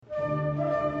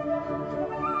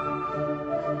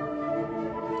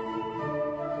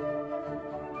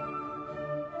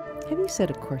Have you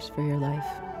set a course for your life?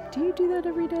 Do you do that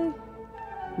every day?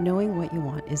 Knowing what you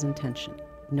want is intention.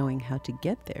 Knowing how to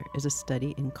get there is a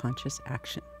study in conscious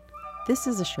action. This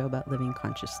is a show about living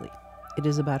consciously. It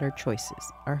is about our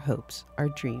choices, our hopes, our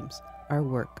dreams, our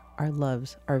work, our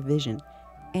loves, our vision,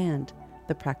 and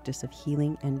the practice of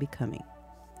healing and becoming.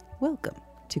 Welcome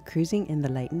to Cruising in the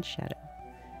Light and Shadow.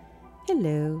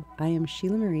 Hello, I am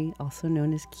Sheila Marie, also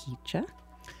known as Keecha.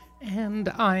 And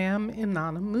I am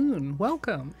Inanna Moon.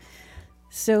 Welcome.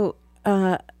 So,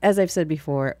 as I've said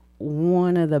before,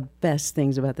 one of the best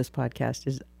things about this podcast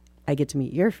is I get to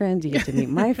meet your friends, you get to meet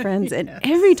my friends, and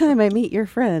every time I meet your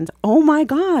friends, oh my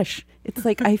gosh, it's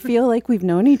like I feel like we've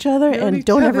known each other and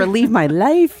don't ever leave my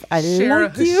life. I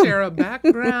like you. Share a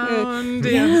background.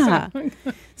 Yeah.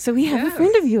 So we have a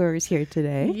friend of yours here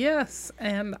today. Yes,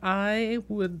 and I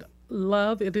would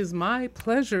love, it is my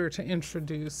pleasure to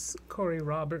introduce Corey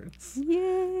Roberts.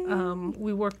 Yay.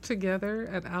 We work together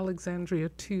at Alexandria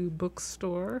 2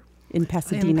 Bookstore. In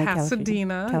Pasadena,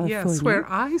 California. Yes, where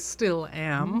I still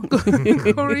am.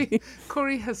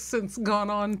 Corey has since gone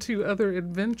on to other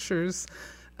adventures.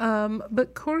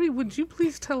 But Corey, would you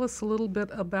please tell us a little bit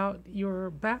about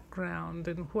your background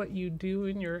and what you do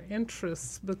and your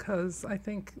interests? Because I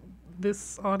think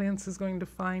this audience is going to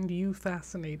find you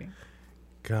fascinating.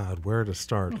 God, where to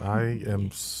start? I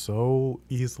am so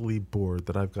easily bored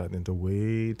that I've gotten into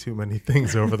way too many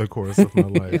things over the course of my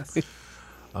life. Yes.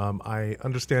 I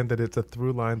understand that it's a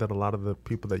through line that a lot of the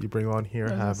people that you bring on here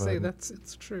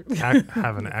it's true.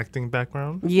 have an acting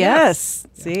background. Yes.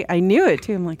 See, I knew it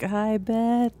too. I'm like, I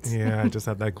bet. Yeah, I just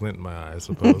had that glint in my eye, I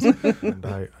suppose. And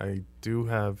I do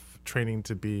have training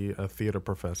to be a theater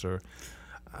professor.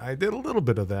 I did a little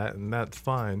bit of that, and that's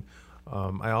fine.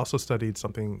 I also studied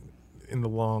something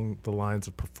along the lines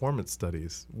of performance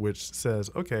studies, which says,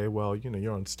 okay, well,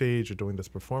 you're on stage, you're doing this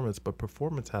performance, but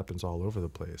performance happens all over the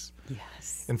place.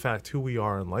 Yes. In fact, who we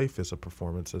are in life is a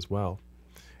performance as well.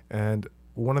 And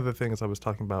one of the things I was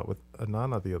talking about with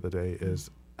Inanna the other day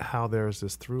is how there's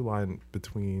this through line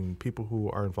between people who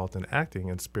are involved in acting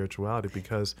and spirituality,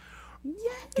 because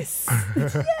Yes.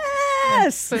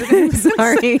 Yes.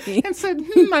 Sorry. And said,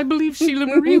 I believe Sheila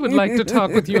Marie would like to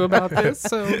talk with you about this,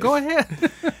 so go ahead.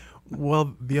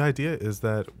 Well, the idea is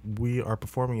that we are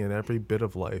performing in every bit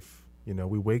of life.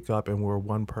 We wake up and we're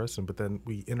one person, but then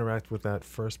we interact with that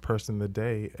first person in the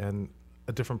day and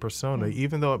a different persona,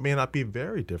 even though it may not be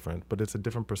very different, but it's a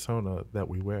different persona that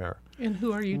we wear. And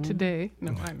who are you today?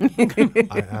 No,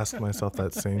 I ask myself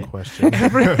that same question.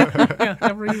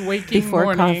 Every waking Before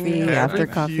morning. coffee, after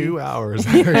coffee. A few hours,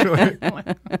 actually.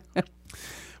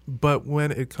 But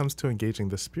when it comes to engaging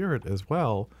the spirit as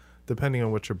well, depending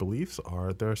on what your beliefs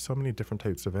are, there are so many different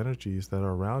types of energies that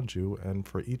are around you. And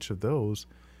for each of those,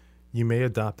 you may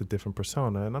adopt a different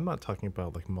persona. And I'm not talking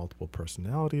about like multiple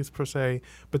personalities per se,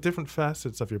 but different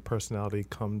facets of your personality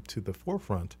come to the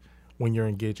forefront when you're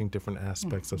engaging different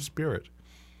aspects of spirit.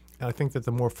 And I think that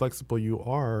the more flexible you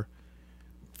are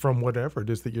from whatever it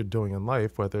is that you're doing in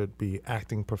life, whether it be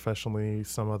acting professionally,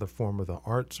 some other form of the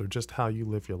arts, or just how you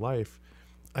live your life,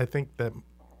 I think that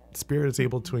spirit is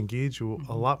able to engage you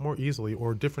a lot more easily,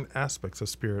 or different aspects of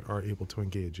spirit are able to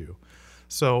engage you.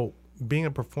 So being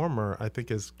a performer, I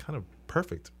think, is kind of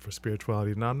perfect for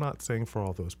spirituality. Now, I'm not saying for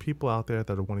all those people out there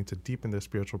that are wanting to deepen their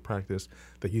spiritual practice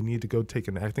that you need to go take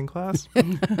an acting class.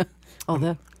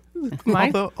 Although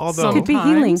could be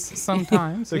healing.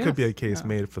 Sometimes. There could be a case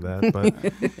made for that. But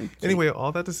anyway,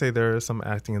 all that to say, there is some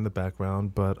acting in the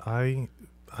background, but I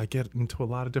get into a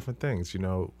lot of different things.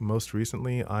 Most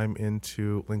recently, I'm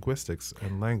into linguistics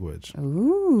and language.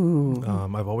 Ooh.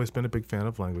 I've always been a big fan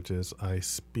of languages. I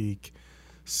speak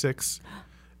 6,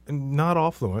 and not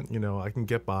all fluent. I can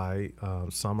get by.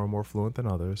 Some are more fluent than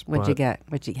others. What'd you get?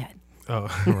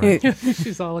 Oh, right.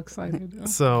 She's all excited.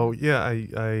 So, yeah,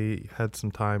 I had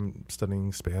some time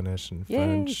studying Spanish and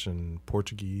French and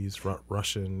Portuguese,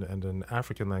 Russian, and an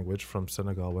African language from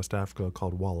Senegal, West Africa,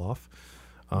 called Wolof.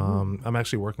 I'm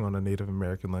actually working on a Native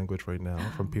American language right now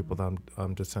from people that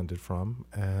I'm descended from.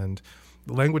 And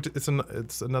the language,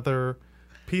 it's another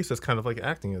piece that's kind of like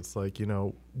acting. It's like,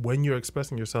 when you're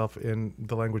expressing yourself in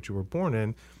the language you were born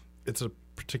in, it's a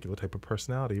particular type of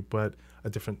personality, but a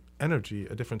different energy,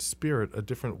 a different spirit, a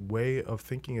different way of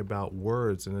thinking about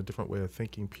words, and a different way of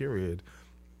thinking, period,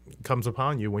 comes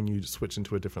upon you when you switch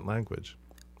into a different language.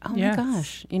 Oh my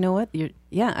gosh. You know what?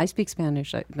 I speak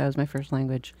Spanish. That was my first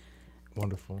language.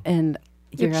 Wonderful. And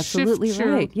you're absolutely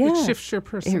right. Yeah. It shifts your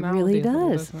personality. It really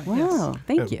does. Wow.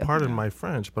 Thank you. Pardon my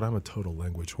French, but I'm a total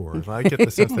language whore. If I get the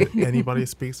sense that anybody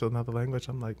speaks another language,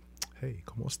 I'm like, hey,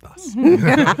 ¿cómo estás?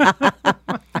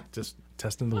 Just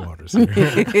testing the waters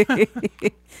here.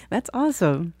 That's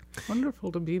awesome.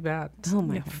 Wonderful to be that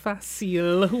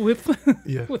facile with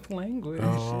with language.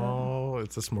 Oh,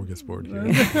 it's a smorgasbord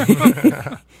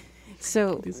here.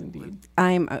 So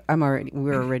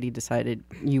we're already decided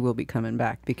you will be coming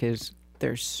back because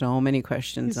there's so many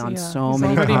questions on so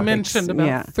many topics. He's already mentioned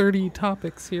about 30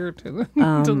 topics here to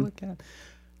look at.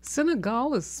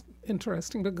 Senegal is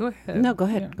interesting, but go ahead. No, go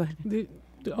ahead. Yeah. Go ahead.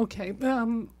 Okay.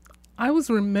 I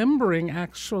was remembering,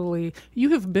 actually, you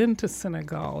have been to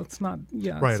Senegal. It's not,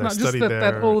 right, it's not just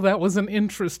there. that was an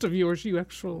interest of yours. You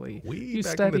actually, you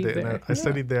studied there. I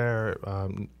studied there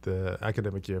the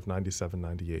academic year of 97,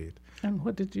 98. And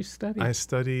what did you study? I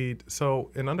studied, so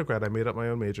in undergrad, I made up my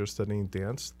own major studying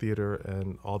dance, theater,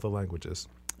 and all the languages.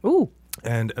 Ooh.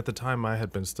 And at the time, I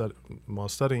had been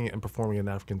studying and performing in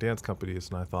African dance companies,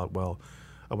 and I thought, well,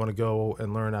 I want to go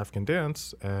and learn African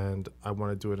dance, and I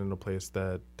want to do it in a place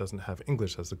that doesn't have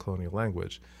English as a colonial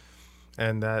language.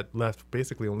 And that left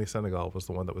basically only Senegal was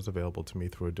the one that was available to me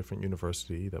through a different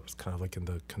university that was kind of like in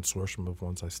the consortium of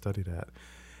ones I studied at.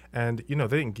 And, they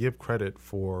didn't give credit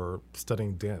for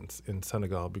studying dance in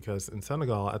Senegal because in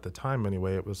Senegal, at the time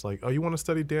anyway, it was like, oh, you want to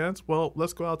study dance? Well,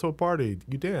 let's go out to a party.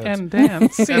 You dance. And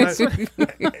dance. and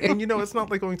it's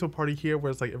not like going to a party here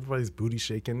where it's like everybody's booty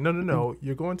shaking. No.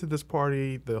 You're going to this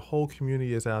party. The whole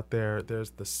community is out there. There's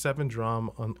the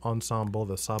 7-drum ensemble,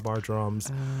 the Sabar drums.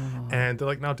 Oh. And they're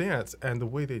like, now dance. And the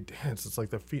way they dance, it's like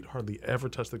their feet hardly ever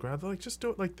touch the ground. They're like, just do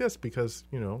it like this because,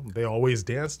 they always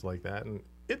danced like that. And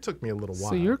it took me a little while.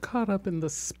 So you're caught up in the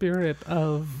spirit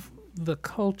of the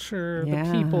culture,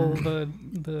 the people,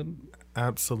 the.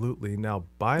 Absolutely. Now,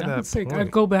 by that point,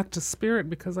 I'd go back to spirit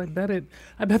because I bet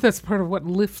that's part of what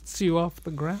lifts you off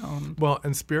the ground. Well,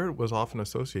 and spirit was often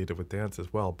associated with dance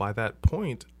as well. By that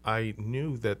point, I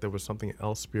knew that there was something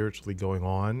else spiritually going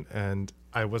on, and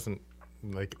I wasn't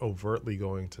like overtly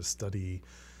going to study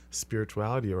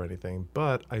spirituality or anything,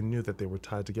 but I knew that they were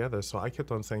tied together. So I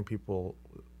kept on saying people,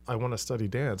 I want to study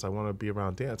dance. I want to be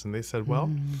around dance. And they said,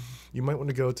 well, you might want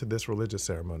to go to this religious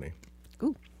ceremony.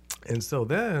 Ooh. And so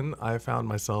then I found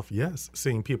myself,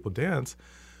 seeing people dance,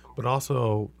 but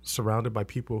also surrounded by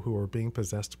people who were being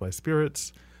possessed by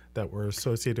spirits that were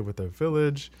associated with their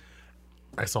village.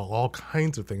 I saw all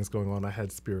kinds of things going on. I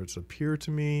had spirits appear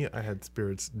to me. I had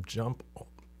spirits jump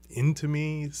into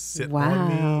me, sit on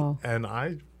me. And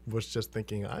I was just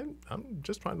thinking, I'm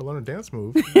just trying to learn a dance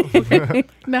move.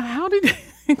 Now, how did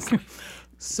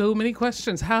so many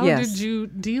questions. How did you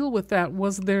deal with that?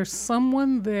 Was there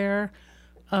someone there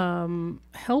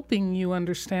helping you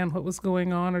understand what was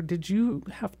going on, or did you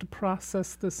have to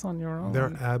process this on your own?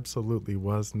 There absolutely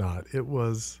was not. It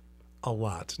was a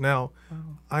lot. Now,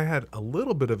 I had a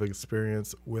little bit of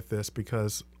experience with this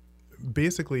because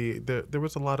basically there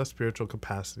was a lot of spiritual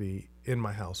capacity in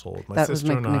my household. My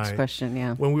sister and I, next question,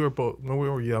 when we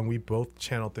were young, we both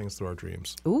channeled things through our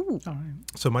dreams. Ooh. All right.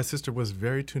 So my sister was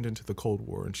very tuned into the Cold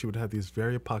War, and she would have these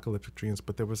very apocalyptic dreams,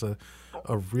 but there was a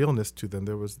realness to them.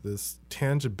 There was this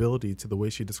tangibility to the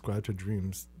way she described her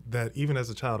dreams that even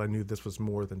as a child, I knew this was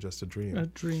more than just a dream. A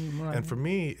dream, right. And for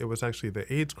me, it was actually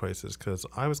the AIDS crisis, because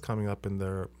I was coming up in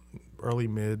the early,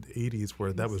 mid-'80s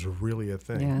where that was really a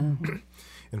thing. Yeah.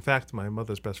 In fact, my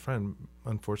mother's best friend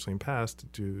unfortunately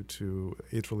passed due to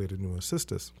AIDS-related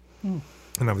pneumocystis,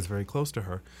 and I was very close to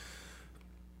her.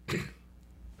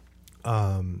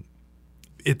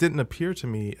 It didn't appear to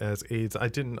me as AIDS. I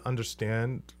didn't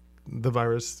understand the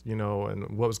virus,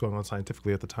 and what was going on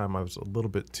scientifically at the time. I was a little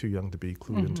bit too young to be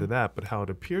clued into that, but how it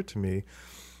appeared to me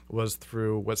was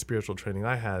through what spiritual training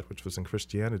I had, which was in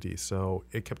Christianity. So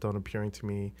it kept on appearing to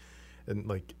me. And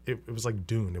it was like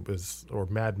Dune, or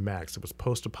Mad Max. It was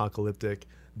post-apocalyptic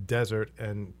desert,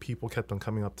 and people kept on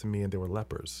coming up to me, and they were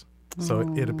lepers.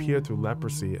 So it appeared through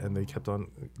leprosy, and they kept on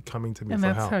coming to me for help.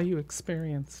 And that's how you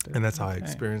experienced it. And that's how I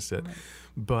experienced it. Right.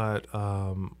 But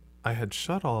I had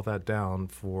shut all that down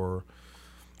for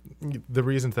the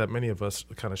reasons that many of us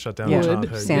kind of shut down in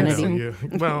childhood. Sanity.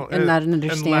 And not an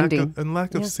understanding. And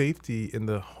lack of safety in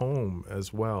the home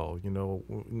as well.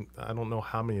 I don't know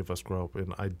how many of us grow up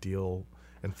in ideal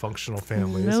and functional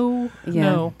families.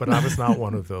 No. But I was not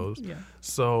one of those. Yeah.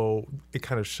 So it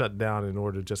kind of shut down in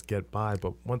order to just get by.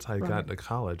 But once I got to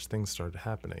college, things started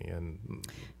happening.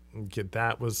 And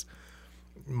that was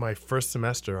my first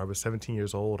semester. I was 17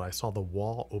 years old. I saw the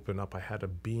wall open up. I had a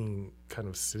being kind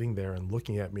of sitting there and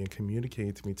looking at me and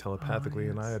communicating to me telepathically,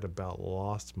 and I had about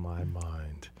lost my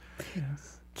mind.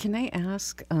 Yes. Can I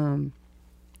ask,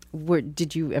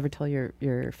 did you ever tell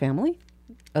your family,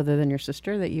 other than your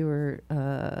sister, that you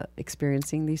were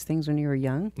experiencing these things when you were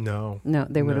young? No.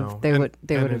 They would have. They would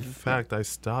have. In fact, I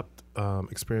stopped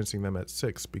experiencing them at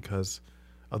 6 because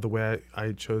of the way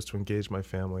I chose to engage my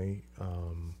family.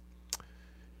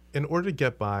 in order to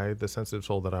get by the sensitive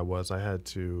soul that I was, I had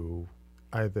to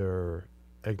either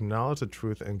acknowledge the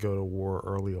truth and go to war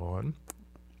early on,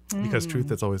 because truth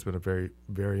has always been a very,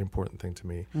 very important thing to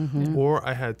me, or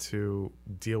I had to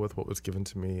deal with what was given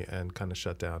to me and kind of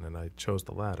shut down, and I chose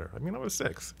the latter. I mean, I was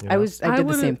 6. You know? I did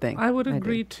the same thing. I would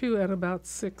agree too. At about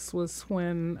 6 was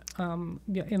when,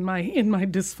 in my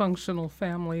dysfunctional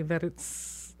family, that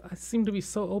I seemed to be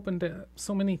so open to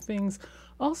so many things.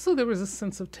 Also, there was a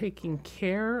sense of taking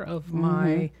care of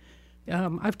my.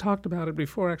 I've talked about it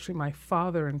before, actually, my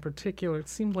father in particular. It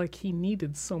seemed like he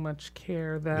needed so much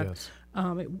care that Yes.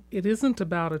 it isn't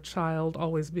about a child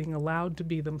always being allowed to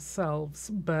be themselves,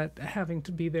 but having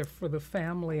to be there for the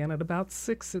family. And at about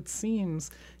 6, it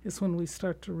seems, is when we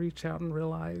start to reach out and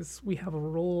realize we have a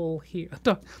role here.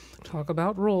 Talk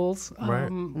about roles. Right.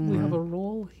 We have a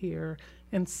role here.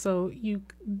 And so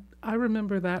I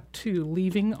remember that too,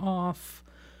 leaving off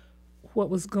what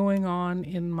was going on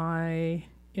in my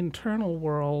internal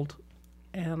world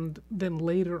and then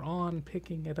later on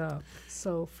picking it up.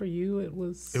 So for you, it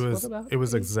was what about it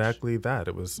was age? exactly that.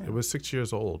 It was 6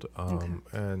 years old,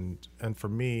 and for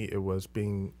me, it was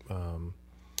being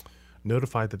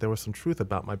notified that there was some truth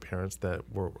about my parents that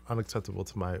were unacceptable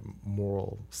to my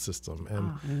moral system.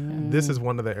 And this is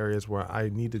one of the areas where I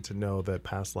needed to know that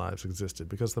past lives existed,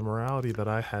 because the morality that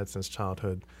I had since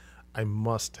childhood, I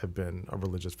must have been a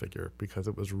religious figure, because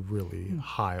it was really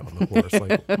high on the horse.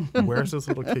 Like, where's this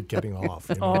little kid getting off?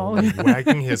 You know, like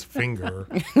wagging his finger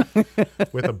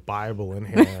with a Bible in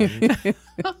hand.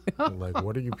 Like,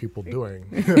 what are you people doing?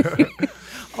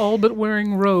 All but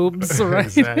wearing robes, right?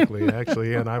 Exactly,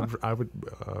 actually. And I would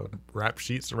wrap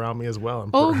sheets around me as well.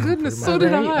 And Oh, goodness, so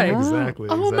did I. Exactly,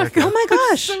 Oh, exactly. Oh my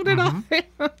gosh. So did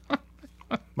I.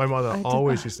 My mother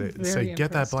always used to say,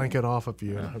 get that interesting. blanket off of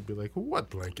you. And I'd be like, what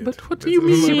blanket? But what do you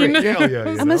mean? Hell yeah,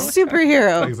 you I'm know? a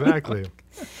superhero. Exactly.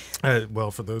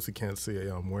 Well, for those who can't see,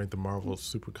 I'm wearing the Marvel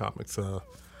Super Comics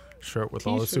shirt with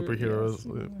all the T-shirt,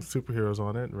 superheroes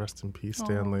on it. Rest in peace,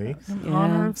 Stan Lee. In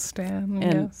honor of Stan,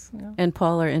 And- yes. Yeah. And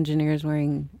Paul, our engineer, is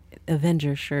wearing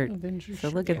Avenger shirt. Avenger So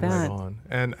shirt, look at yes. that. Right on.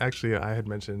 And actually, I had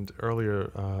mentioned earlier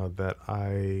that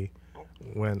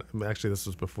this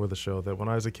was before the show, that when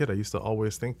I was a kid, I used to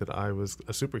always think that I was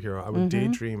a superhero. I would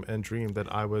daydream and dream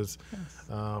that I was,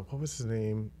 what was his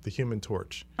name? The Human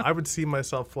Torch. I would see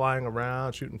myself flying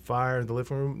around, shooting fire in the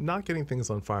living room, not getting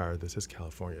things on fire. This is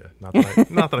California. Not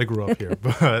that I grew up here,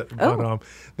 but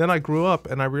then I grew up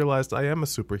and I realized I am a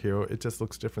superhero. It just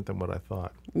looks different than what I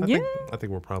thought. I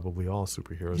think we're probably all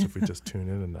superheroes if we just tune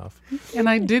in enough. And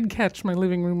I did catch my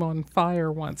living room on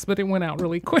fire once, but it went out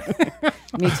really quick.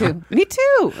 Me too. Me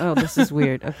too. Oh, this is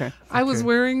weird. Okay. I was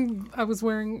wearing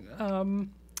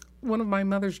one of my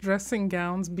mother's dressing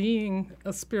gowns, being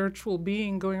a spiritual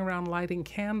being, going around lighting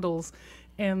candles,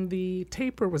 and the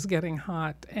taper was getting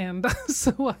hot, and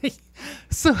so I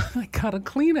got a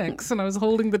Kleenex, and I was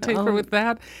holding the taper with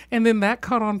that, and then that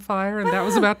caught on fire, and that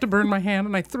was about to burn my hand,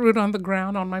 and I threw it on the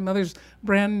ground on my mother's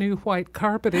brand new white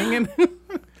carpeting, and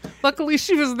luckily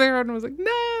she was there, and I was like,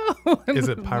 no. Is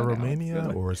it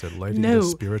pyromania or is it lighting No. the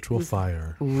spiritual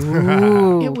fire?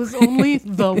 Ooh. It was only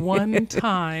the one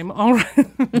time. All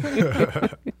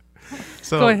right.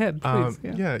 So, Go ahead, please.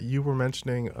 Yeah, you were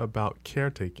mentioning about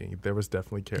caretaking. There was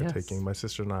definitely caretaking. Yes. My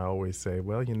sister and I always say,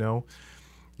 well, you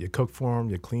cook for them,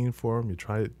 you clean for them, you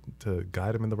try to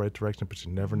guide them in the right direction, but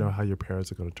you never know how your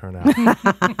parents are going to turn out.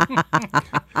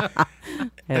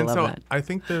 I love that. I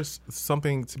think there's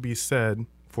something to be said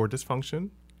for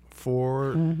dysfunction,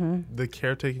 for the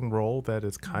caretaking role that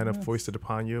is kind of foisted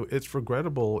upon you. It's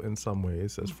regrettable in some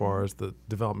ways as far as the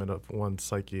development of one's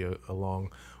psyche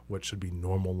along what should be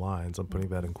normal lines. I'm putting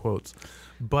that in quotes.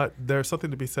 But there's something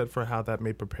to be said for how that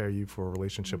may prepare you for a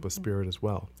relationship with spirit as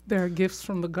well. There are gifts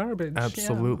from the garbage.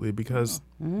 Absolutely, because,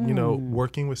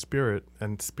 working with spirit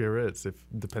and spirits, if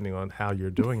depending on how you're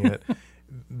doing it,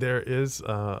 there is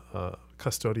a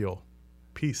custodial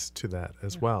piece to that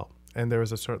as well. And there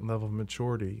is a certain level of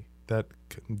maturity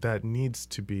that needs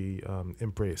to be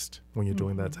embraced when you're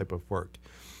doing that type of work.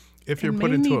 If you're it put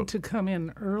may into need to come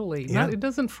in early. Yeah. It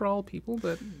doesn't for all people,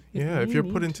 but if you're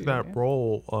put into that yeah.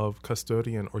 role of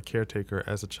custodian or caretaker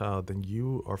as a child, then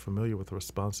you are familiar with the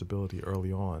responsibility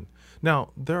early on.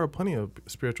 Now, there are plenty of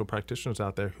spiritual practitioners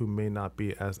out there who may not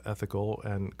be as ethical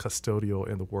and custodial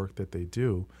in the work that they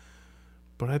do,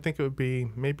 but I think it would be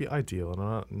maybe ideal, and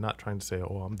I'm not trying to say,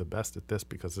 I'm the best at this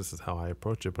because this is how I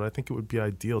approach it, but I think it would be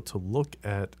ideal to look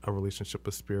at a relationship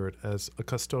with spirit as a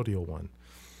custodial one.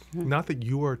 Not that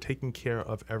you are taking care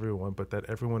of everyone, but that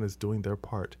everyone is doing their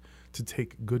part to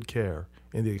take good care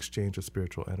in the exchange of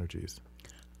spiritual energies.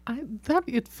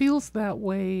 It feels that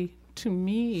way to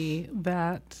me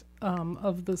that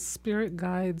of the spirit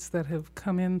guides that have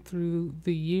come in through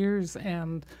the years,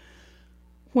 and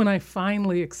when I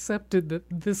finally accepted that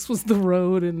this was the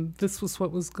road and this was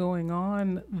what was going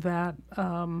on, that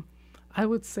I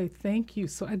would say thank you.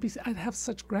 So I'd have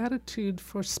such gratitude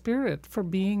for spirit, for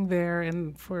being there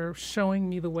and for showing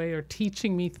me the way or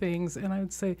teaching me things. And I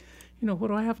would say, you know, what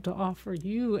do I have to offer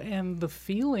you? And the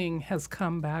feeling has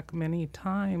come back many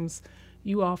times.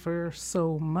 You offer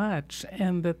so much,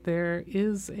 and that there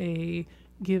is a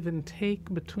give and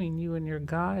take between you and your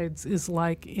guides is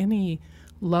like any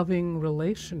loving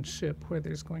relationship where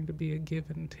there's going to be a give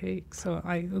and take. So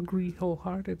I agree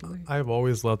wholeheartedly. I've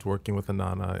always loved working with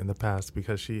Inanna in the past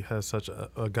because she has such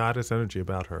a goddess energy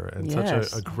about her, and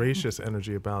such a gracious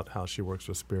energy about how she works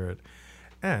with spirit.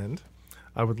 And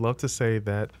I would love to say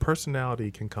that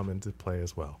personality can come into play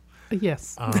as well.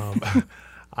 Yes.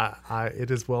 It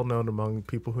is well known among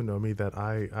people who know me that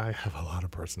I have a lot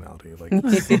of personality. Like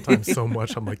sometimes so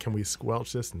much, I'm like, can we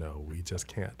squelch this? No, we just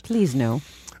can't. Please no.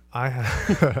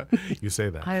 You say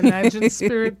that. I imagine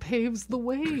spirit paves the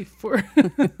way for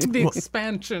the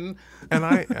expansion and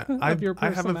of your personality. I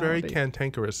have a very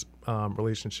cantankerous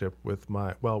relationship with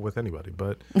with anybody,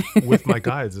 but with my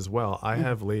guides as well. I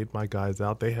have laid my guides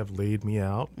out. They have laid me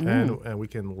out, and we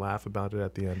can laugh about it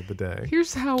at the end of the day.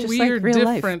 Here's how Just we are like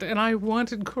real different, life. and I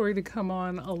wanted Corey to come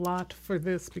on a lot for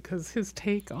this because his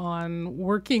take on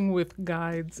working with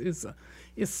guides is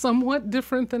somewhat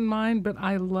different than mine, but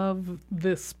I love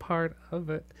this part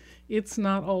of it. It's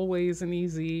not always an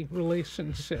easy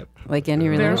relationship. Like any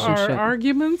relationship. There are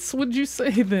arguments, would you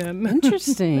say then?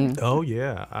 Interesting. Oh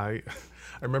yeah, I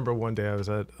remember one day I was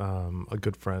at a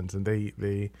good friend's, and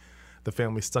the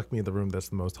family stuck me in the room that's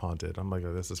the most haunted. I'm like,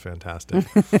 oh, this is fantastic.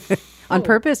 On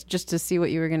purpose, just to see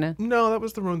what you were gonna. No, that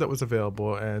was the room that was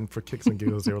available, and for kicks and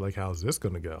giggles, they were like, "How's this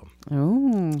gonna go?"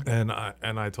 Oh. And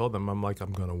I told them, I'm like,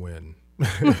 I'm gonna win.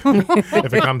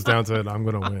 If it comes down to it, I'm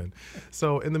gonna win.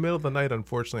 So in the middle of the night,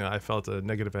 unfortunately, I felt a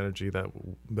negative energy that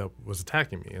was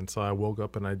attacking me, and so I woke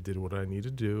up and I did what I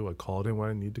needed to do. I called in what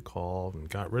I needed to call and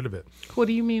got rid of it. What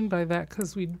do you mean by that?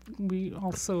 Because we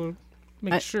also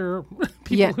make sure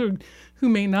people who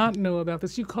may not know about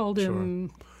this. You called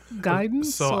in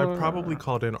guidance. So I probably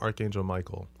called in Archangel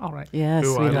Michael. All right. Yes,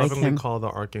 who we I like lovingly him. call the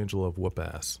Archangel of whoop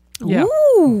ass. Yeah.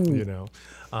 Ooh. You know,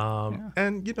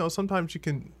 and you know, sometimes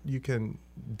you can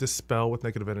dispel with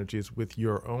negative energies with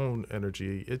your own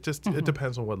energy. It just it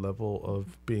depends on what level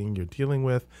of being you're dealing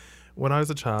with. When I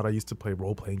was a child, I used to play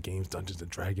role-playing games, Dungeons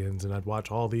and Dragons, and I'd watch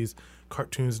all these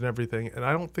cartoons and everything, and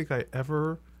I don't think I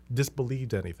ever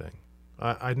disbelieved anything.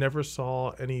 I never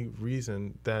saw any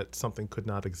reason that something could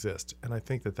not exist, and I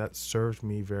think that served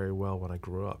me very well when I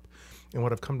grew up. And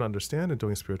what I've come to understand in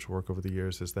doing spiritual work over the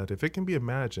years is that if it can be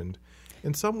imagined,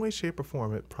 in some way, shape, or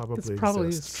form, it probably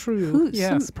exists. Is true.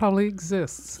 Yes, probably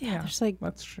exists. Yeah, there's like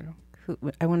that's true.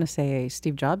 I want to say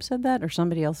Steve Jobs said that, or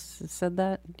somebody else said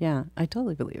that. Yeah, I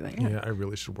totally believe that. Yeah, I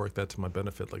really should work that to my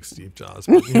benefit, like Steve Jobs.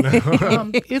 But, you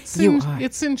know.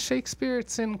 It's in Shakespeare.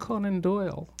 It's in Conan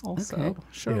Doyle also. Okay.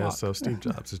 Sherlock. Yeah, so Steve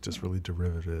Jobs is just really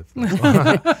derivative.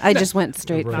 I just went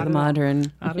straight for Right. the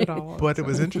modern. Not at all. But it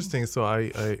was interesting. So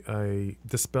I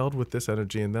dispelled with this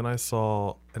energy, and then I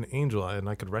saw an angel, and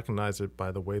I could recognize it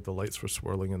by the way the lights were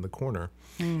swirling in the corner.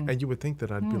 And you would think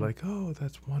that I'd be like, "Oh,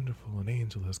 that's wonderful! An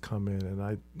angel has come in."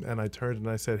 And I turned and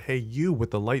I said, "Hey, you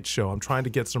with the light show! I'm trying to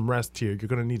get some rest here. You're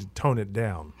going to need to tone it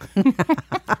down."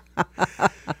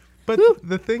 But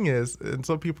the thing is, and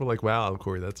some people are like, "Wow,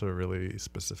 Corey, that's a really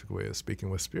specific way of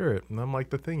speaking with spirit." And I'm like,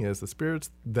 the thing is, the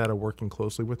spirits that are working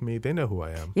closely with me, they know who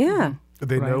I am. Yeah,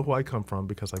 They know who I come from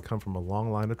because I come from a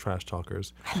long line of trash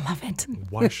talkers. I love it.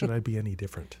 Why should I be any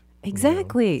different?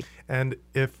 Exactly. You know? And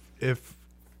if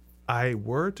I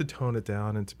were to tone it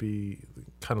down and to be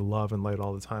kind of love and light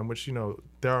all the time, which, you know,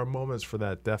 there are moments for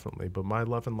that definitely, but my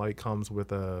love and light comes with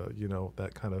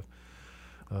that kind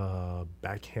of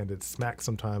backhanded smack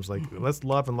sometimes, like, let's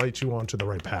love and light you onto the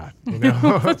right path, you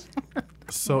know?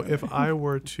 So if I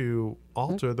were to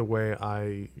alter the way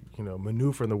I,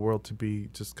 maneuver in the world to be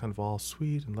just kind of all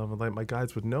sweet and love and light, my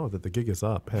guides would know that the gig is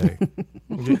up. Hey,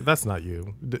 that's not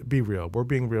you. Be real. We're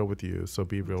being real with you, so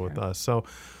be real with us. So,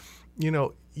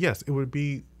 yes, it would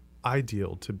be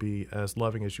ideal to be as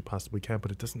loving as you possibly can,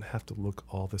 but it doesn't have to look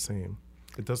all the same.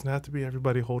 It doesn't have to be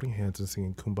everybody holding hands and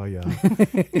singing Kumbaya.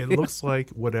 It looks like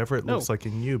whatever it looks like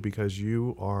in you, because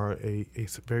you are a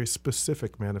very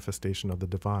specific manifestation of the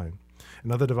divine.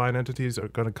 And other divine entities are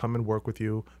going to come and work with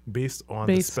you based on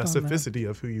the specificity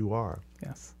of who you are.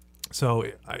 Yes. So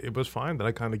it was fine that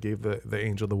I kind of gave the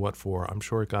angel the what for. I'm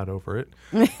sure it got over it.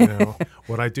 You know,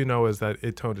 what I do know is that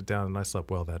it toned it down, and I slept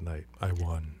well that night. I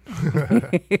won.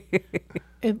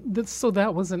 So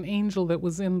that was an angel that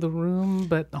was in the room,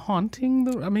 but haunting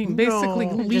the. I mean, basically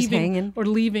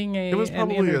leaving a. It was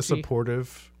probably a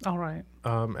supportive. All right.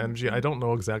 Energy. I don't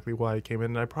know exactly why it came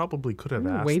in, and I probably could have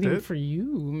asked waiting it. for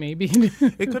you, maybe.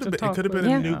 It could have been. It could have been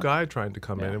a new guy trying to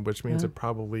come in, which means it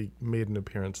probably made an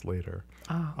appearance later.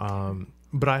 Okay.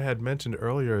 But I had mentioned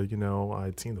earlier, you know,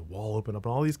 I'd seen the wall open up,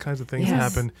 and all these kinds of things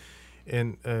happen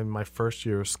in my first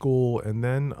year of school, and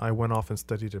then I went off and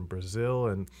studied in Brazil,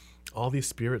 and all these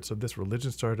spirits of this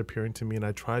religion started appearing to me, and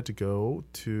I tried to go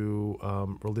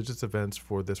to religious events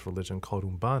for this religion called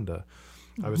Umbanda.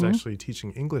 I was actually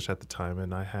teaching English at the time,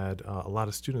 and I had a lot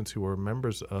of students who were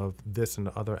members of this and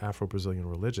other Afro-Brazilian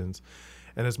religions.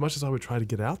 And as much as I would try to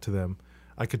get out to them,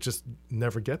 I could just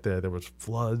never get there. There was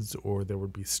floods, or there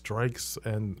would be strikes,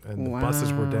 and the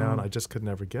buses were down. I just could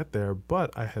never get there.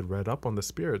 But I had read up on the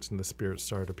spirits, and the spirits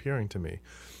started appearing to me.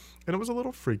 And it was a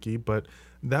little freaky, but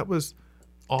that was...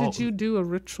 Did you do a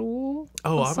ritual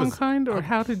of some kind, or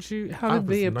how did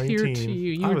they appear to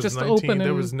you? You were just 19. Open and...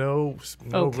 There was no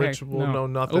ritual, no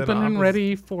nothing. Open and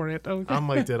ready for it. Okay. I'm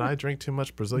like, did I drink too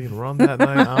much Brazilian rum that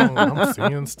night? I'm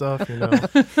seeing stuff, you know.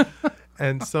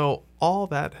 And so all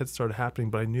that had started happening,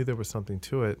 but I knew there was something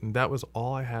to it. And that was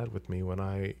all I had with me when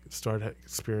I started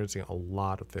experiencing a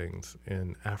lot of things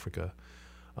in Africa.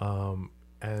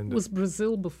 And was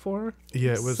Brazil before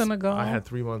it was Senegal? I had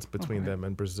 3 months between them,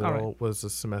 and Brazil was a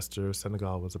semester.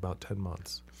 Senegal was about 10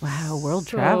 months. Wow, world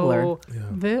traveler.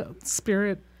 The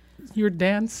spirit, you're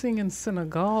dancing in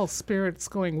Senegal, spirit's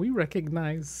going, we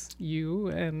recognize you.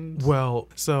 And well,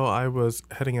 so I was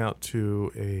heading out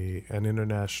to an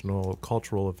international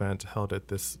cultural event held at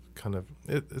this kind of,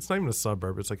 it's not even a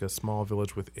suburb, it's like a small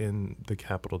village within the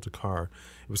capital, Dakar.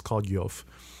 It was called Yoff.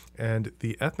 And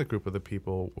the ethnic group of the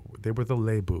people, they were the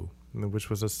Lebu, which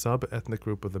was a sub-ethnic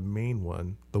group of the main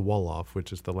one, the Wolof,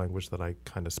 which is the language that I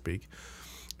kind of speak.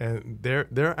 And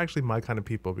they're actually my kind of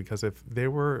people, because if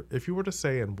you were to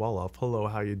say in Wolof, hello,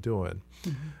 how you doing?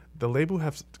 Mm-hmm. The Lebu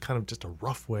have kind of just a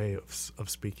rough way of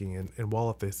speaking. In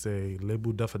Wolof, they say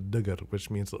Lebu dafa digger,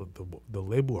 which means the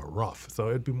Lebu are rough. So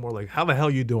it'd be more like, how the hell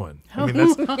you doing? I mean,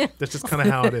 that's just kind of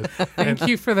how it is. Thank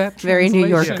you for that. Very New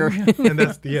Yorker. And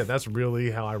that's really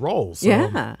how I roll. So,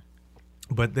 yeah.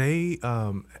 But they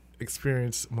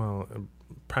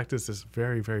practice this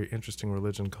very, very interesting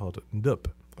religion called Ndup.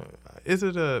 Is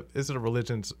it a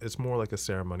religion? It's more like a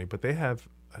ceremony, but they have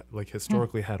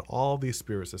historically had all these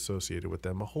spirits associated with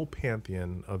them, a whole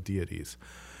pantheon of deities.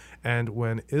 And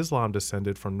when Islam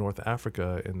descended from North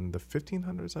Africa in the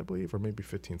 1500s, I believe, or maybe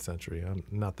 15th century, I'm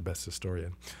not the best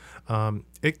historian,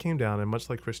 it came down, and much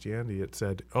like Christianity, it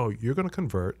said, oh, you're going to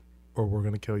convert or we're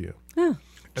going to kill you. Yeah.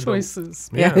 Choices.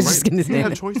 I was just going to say they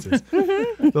had choices.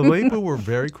 The Lebu were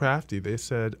very crafty. They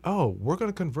said, oh, we're going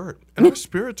to convert, and our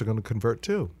spirits are going to convert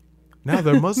too. Now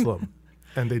they're Muslim.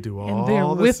 And they do all this. And they're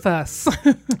with us.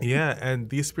 Yeah, and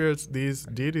these spirits, these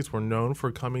deities were known for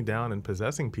coming down and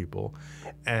possessing people.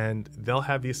 And they'll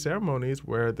have these ceremonies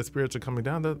where the spirits are coming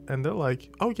down, and they're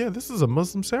like, oh, yeah, this is a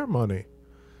Muslim ceremony.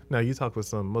 Now, you talk with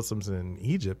some Muslims in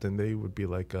Egypt, and they would be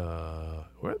like,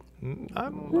 what? I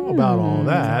don't know about all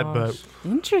that. But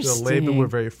interesting. The Lebu were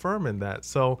very firm in that.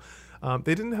 So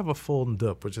they didn't have a full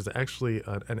ndup, which is actually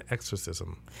an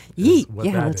exorcism.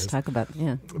 Let's talk about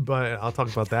But I'll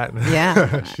talk about that.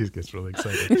 Yeah. She gets really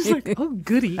excited. She's like, oh,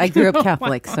 goody. I grew up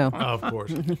Catholic, so. Of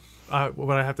course.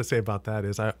 What I have to say about that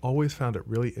is I always found it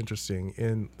really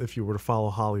interesting, if you were to follow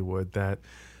Hollywood, that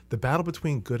the battle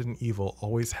between good and evil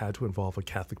always had to involve a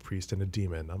Catholic priest and a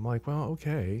demon. I'm like, well,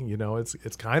 okay,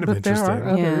 it's kind of interesting. There are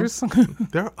others.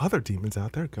 There are other demons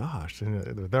out there. Gosh,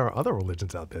 there are other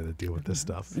religions out there that deal with this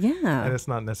stuff. Yeah, and it's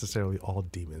not necessarily all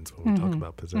demons when we talk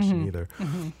about possession either.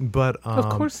 But of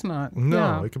course not.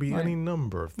 No, it could be any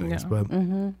number of things. But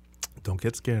don't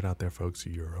get scared out there, folks.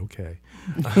 You're okay.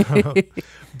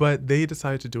 But they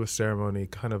decided to do a ceremony,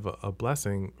 kind of a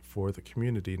blessing for the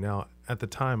community. Now, at the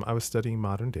time, I was studying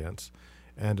modern dance,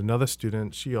 and another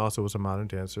student, she also was a modern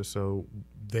dancer, so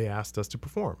they asked us to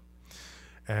perform.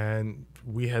 And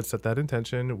we had set that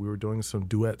intention. We were doing some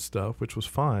duet stuff, which was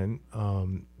fine.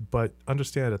 But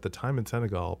understand, at the time in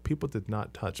Senegal, people did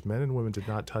not touch, men and women did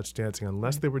not touch dancing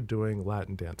unless they were doing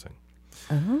Latin dancing.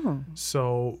 Oh.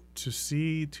 So to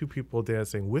see two people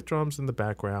dancing with drums in the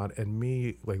background and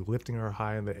me like lifting her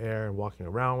high in the air and walking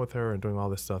around with her and doing all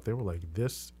this stuff, they were like,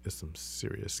 this is some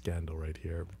serious scandal right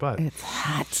here. But it's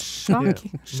hot.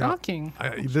 Shocking.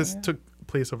 This took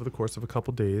place over the course of a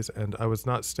couple days, and I was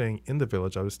not staying in the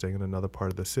village. I was staying in another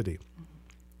part of the city.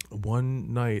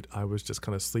 one night I was just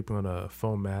kind of sleeping on a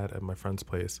foam mat at my friend's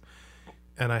place,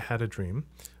 and I had a dream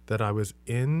that I was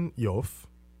in Yof,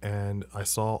 and I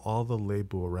saw all the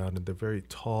Lebu around, and they're very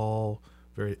tall,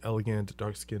 very elegant,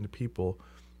 dark-skinned people.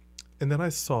 And then I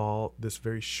saw this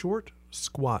very short,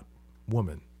 squat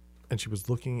woman, and she was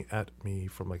looking at me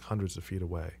from like hundreds of feet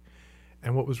away.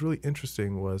 And what was really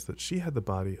interesting was that she had the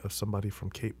body of somebody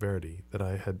from Cape Verde that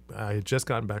I had just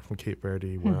gotten back from Cape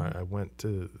Verde, where I went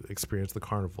to experience the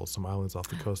carnival, some islands off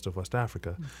the coast of West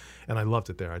Africa. And I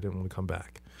loved it there. I didn't want to come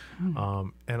back.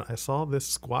 And I saw this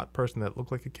squat person that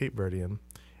looked like a Cape Verdean.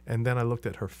 And then I looked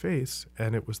at her face,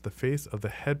 and it was the face of the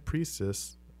head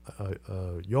priestess,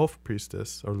 Yof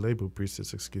priestess, or Lebu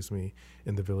priestess, excuse me,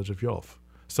 in the village of Yof.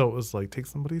 So it was like, take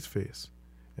somebody's face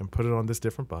and put it on this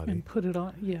different body. And put it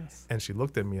on, yes. And she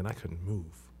looked at me, and I couldn't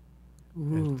move.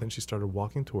 Ooh. And then she started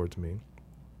walking towards me.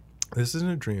 This isn't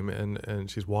a dream,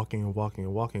 and she's walking and walking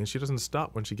and walking, and she doesn't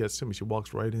stop when she gets to me. She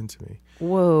walks right into me.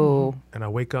 Whoa. And I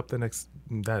wake up that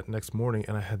next morning,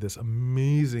 and I had this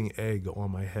amazing egg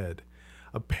on my head.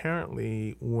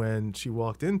 Apparently, when she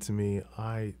walked into me,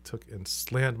 I took and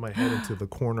slammed my head into the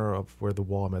corner of where the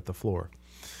wall met the floor.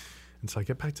 And so I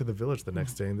get back to the village the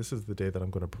next day, and this is the day that I'm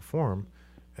going to perform.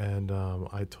 And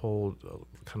I told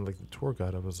kind of like the tour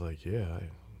guide, I was like, yeah, I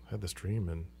had this dream,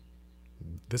 and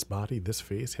this body, this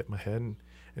face hit my head.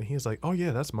 And he's like, oh,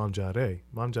 yeah, that's Mam Jare.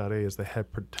 Mam Jare is the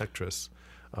head protectress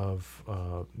of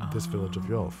this village of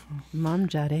Yof. Mam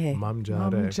Jare. Mam Jare.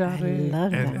 Mam Jare. I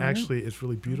love And that. actually, it's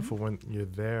really beautiful when you're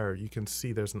there. You can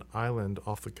see there's an island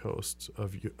off the coast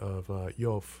of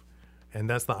Yof, and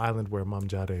that's the island where Mam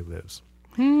Jare lives.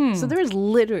 So there's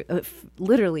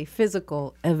literally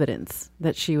physical evidence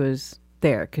that she was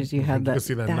there, because you had You that. can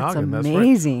see that That's noggin. That's right.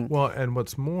 amazing. Well, and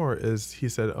what's more is he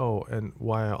said, oh, and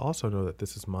why I also know that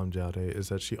this is Mam Jare is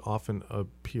that she often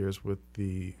appears with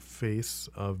the face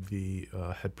of the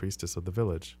head priestess of the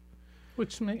village.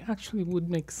 Which actually would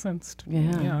make sense to me.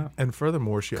 Yeah. Yeah. And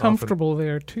furthermore, she Comfortable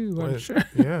there, too, I'm sure.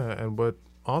 Yeah, and what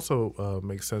also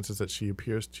makes sense is that she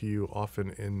appears to you often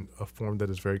in a form that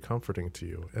is very comforting to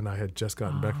you. And I had just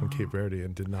gotten back from Cape Verde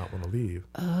and did not want to leave.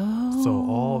 Oh. So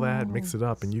all that, mix it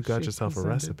up, and you got She yourself a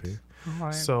presented. recipe.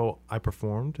 Right. So I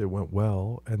performed, it went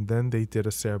well, and then they did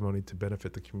a ceremony to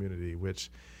benefit the community, which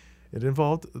it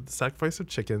involved the sacrifice of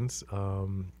chickens.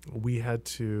 We had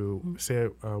to say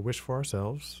a wish for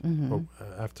ourselves, or,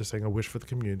 after saying a wish for the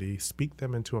community, speak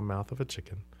them into a mouth of a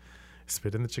chicken,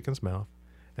 spit in the chicken's mouth,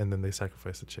 and then they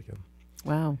sacrificed the chicken.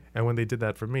 Wow. And when they did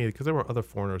that for me, because there were other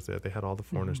foreigners there, they had all the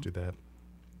foreigners do that.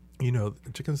 You know,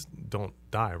 chickens don't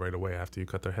die right away after you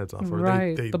cut their heads off. Or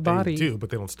Right, they body. do, but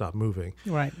they don't stop moving.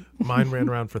 Right. Mine ran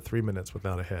around for 3 minutes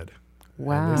without a head.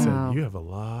 Wow. And they said, you have a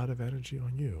lot of energy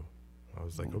on you. I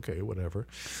was like, okay, whatever.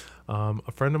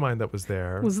 A friend of mine that was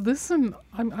there. Was this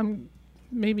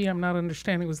maybe I'm not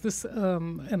understanding. Was this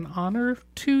an honor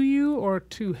to you or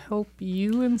to help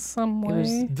you in some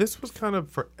way? This was kind of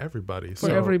for everybody. For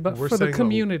everybody, for the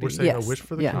community. We're saying Yes. a wish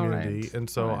for the Yeah. community. All right. And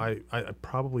so All right. I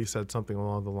probably said something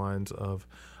along the lines of,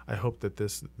 I hope that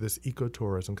this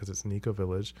ecotourism, because it's an eco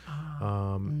village,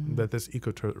 that this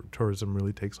ecotourism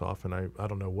really takes off. And I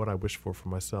don't know what I wish for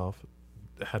myself.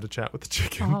 Had a chat with the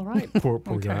chicken. All right. poor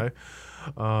Okay.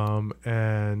 guy.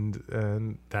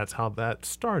 And that's how that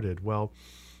started. Well,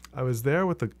 I was there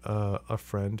with a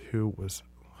friend who was,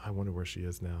 I wonder where she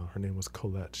is now. Her name was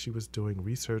Colette. She was doing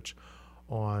research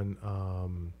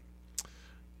on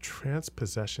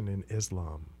transpossession in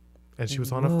Islam. And she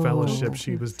was on a fellowship.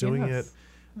 She was doing it.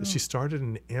 She started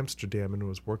in Amsterdam and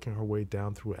was working her way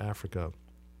down through Africa.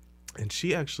 And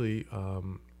she actually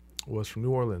was from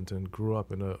New Orleans and grew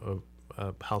up in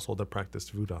a household that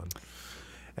practiced Voodoo.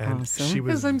 And Awesome. she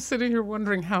was Because I'm sitting here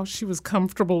wondering how she was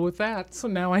comfortable with that. So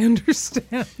now I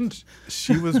understand.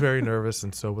 she was very nervous,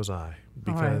 and so was I,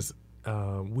 because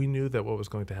we knew that what was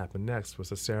going to happen next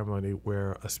was a ceremony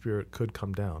where a spirit could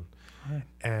come down. Right.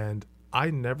 And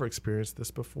I never experienced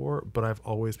this before, but I've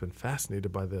always been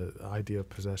fascinated by the idea of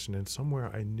possession, and somewhere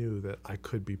I knew that I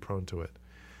could be prone to it.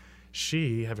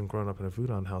 She, having grown up in a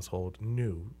Voodoo household,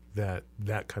 knew that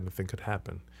that kind of thing could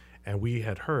happen. And we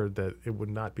had heard that it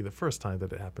would not be the first time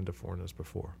that it happened to foreigners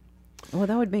before. Well,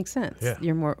 that would make sense. Yeah.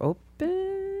 You're more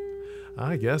open.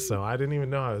 I guess so. I didn't even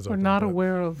know I was Or open, not but-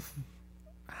 aware of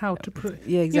how to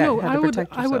Yeah, exactly. You know, How to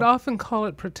protect I would yourself. often call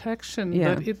it protection,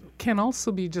 Yeah. but it can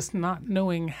also be just not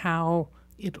knowing how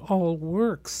it all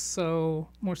works, so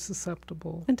more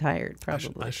susceptible. And tired,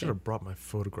 probably. I should have brought my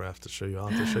photograph to show you. I'll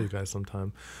have to show you guys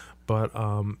sometime. But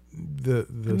the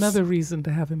Another reason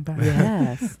to have him back.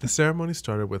 Yes. the ceremony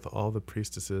started with all the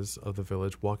priestesses of the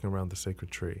village walking around the sacred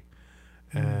tree.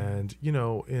 And, you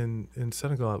know, in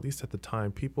Senegal, at least at the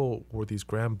time, people wore these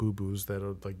grand boubous that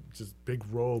are like just big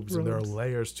robes, and there are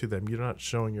layers to them. You're not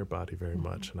showing your body very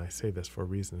much. And I say this for a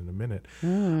reason in a minute.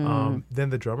 Then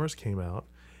the drummers came out,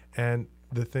 and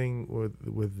the thing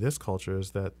with this culture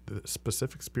is that the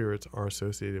specific spirits are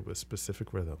associated with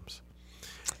specific rhythms.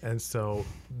 And so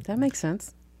that makes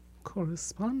sense.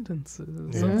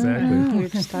 Correspondences. Exactly. We were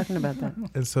just talking about that.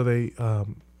 And so they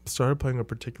started playing a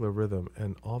particular rhythm,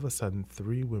 and all of a sudden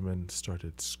 3 women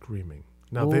started screaming.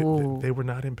 Now, they were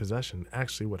not in possession.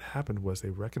 Actually, what happened was they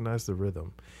recognized the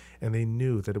rhythm, and they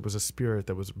knew that it was a spirit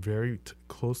that was very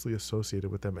closely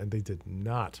associated with them, and they did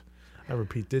not, I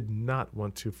repeat, did not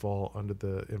want to fall under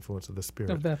the influence of the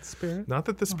spirit. Of that spirit? Not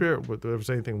that the spirit, there was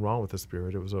anything wrong with the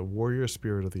spirit. It was a warrior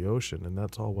spirit of the ocean, and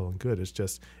that's all well and good. It's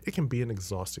just, it can be an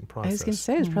exhausting process. I was going to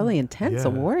say, it's probably intense, a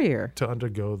warrior. To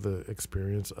undergo the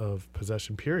experience of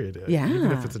possession, period. Yeah.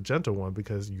 Even if it's a gentle one,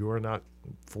 because you're not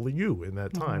fully you in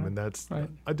that time, and that's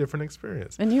a different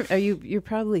experience. And you're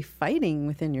probably fighting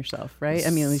within yourself, right? I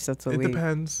mean, at least that's what it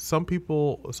depends. Some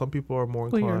people are more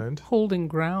inclined. You're holding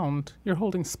ground. You're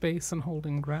holding space and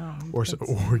holding ground. Or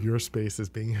your space is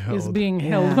being held. Is being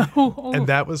held. And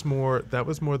that was more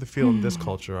the feel in this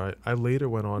culture. I later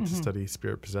went on to study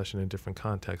spirit possession in different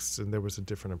contexts, and there was a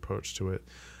different approach to it.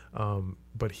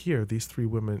 But here, these 3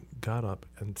 women got up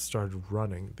and started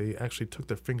running. They actually took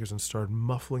their fingers and started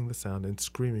muffling the sound and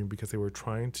screaming because they were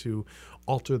trying to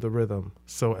alter the rhythm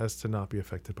so as to not be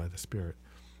affected by the spirit.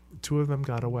 2 of them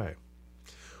got away.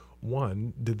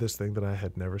 One did this thing that I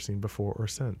had never seen before or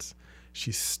since.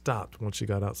 She stopped once she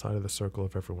got outside of the circle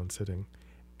of everyone sitting,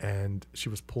 and she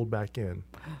was pulled back in.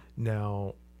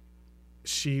 Now,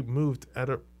 she moved at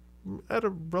a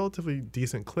relatively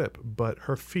decent clip, but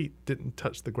her feet didn't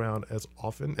touch the ground as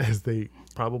often as they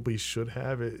probably should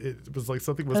have. It was like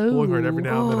something was pulling her, and every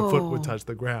now and then a foot would touch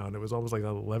the ground. It was almost like a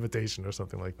levitation or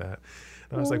something like that.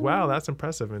 And I was like, wow, that's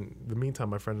impressive. And in the meantime,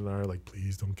 my friend and I are like,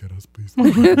 please don't get us, please.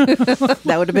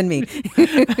 That would have been me.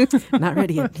 Not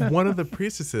ready yet. One of the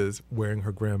priestesses wearing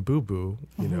her grand boubou,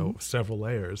 you know, several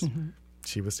layers,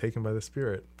 she was taken by the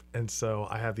spirit. And so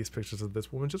I have these pictures of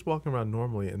this woman just walking around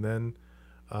normally, and then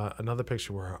another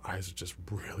picture where her eyes are just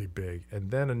really big.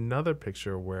 And then another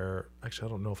picture where, actually, I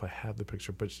don't know if I have the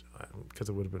picture, but because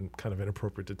it would have been kind of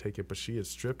inappropriate to take it, but she had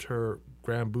stripped her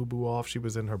grand boubou off. She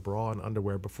was in her bra and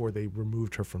underwear before they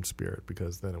removed her from spirit,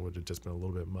 because then it would have just been a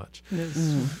little bit much.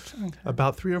 Okay.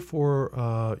 About 3 or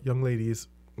 4 young ladies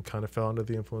kind of fell under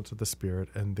the influence of the spirit,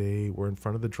 and they were in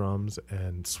front of the drums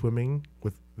and swimming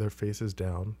with their faces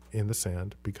down in the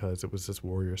sand because it was this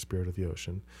warrior spirit of the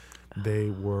ocean. They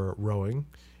were rowing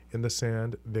in the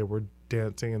sand, they were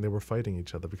dancing, and they were fighting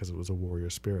each other because it was a warrior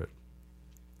spirit.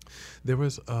 There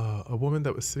was a woman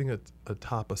that was sitting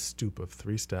atop a stoop of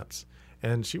 3 steps,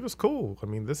 and she was cool. I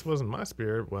mean, this wasn't my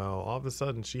spirit. Well, all of a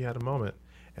sudden she had a moment,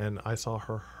 and I saw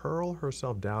her hurl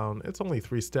herself down. It's only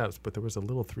 3 steps, but there was a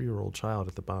little 3-year-old child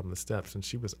at the bottom of the steps, and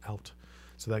she was out.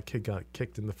 So that kid got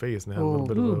kicked in the face and had a little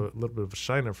bit of a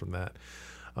shiner from that.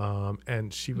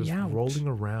 And she was rolling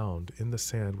around in the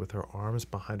sand with her arms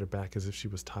behind her back as if she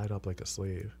was tied up like a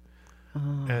slave.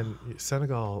 And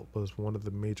Senegal was one of the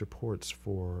major ports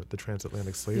for the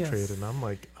transatlantic slave trade. And I'm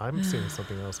like, I'm seeing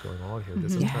something else going on here.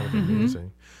 This is kind of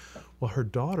amazing. Well, her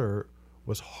daughter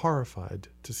was horrified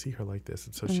to see her like this.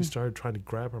 And so she started trying to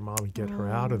grab her mom and get her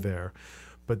out of there.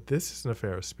 But this is an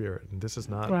affair of spirit, and this is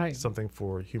not something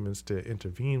for humans to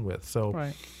intervene with.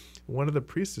 So one of the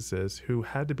priestesses, who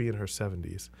had to be in her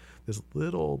 70s, this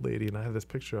little old lady, and I have this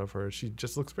picture of her, she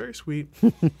just looks very sweet.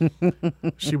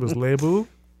 She was Lebu,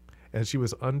 and she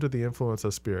was under the influence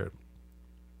of spirit.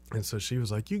 And so she was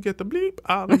like, you get the bleep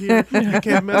out of here. You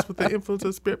can't mess with the influence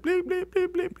of spirit. Bleep, bleep, bleep,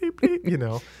 bleep, bleep, bleep. You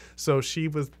know? So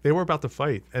they were about to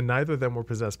fight, and neither of them were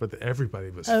possessed, but everybody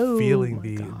was feeling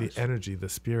the energy, the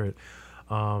spirit.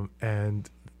 And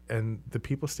the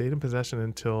people stayed in possession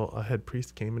until a head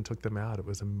priest came and took them out. It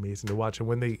was amazing to watch. And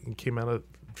when they came out of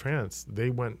trance, they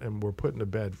went and were put in a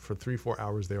bed for 3-4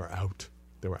 hours. They were out.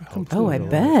 They were out. Oh, I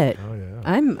bet. Oh, yeah.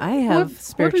 I have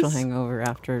spiritual hangover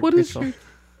after ritual.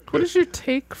 What is your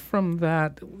take from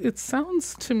that? It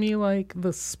sounds to me like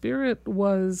the spirit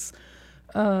was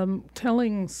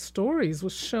telling stories,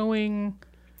 was showing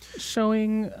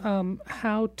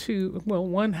how to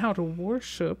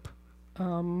worship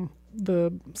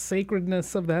the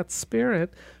sacredness of that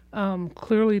spirit.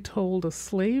 Clearly told a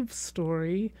slave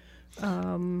story.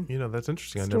 That's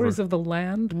interesting. Stories of the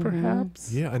land,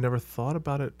 perhaps. Yeah, I never thought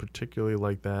about it particularly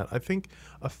like that. I think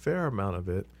a fair amount of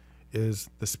it is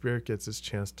the spirit gets its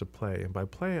chance to play. And by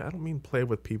play, I don't mean play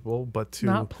with people, but to...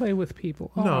 Not play with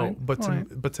people.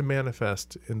 But to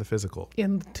manifest in the physical.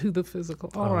 Into the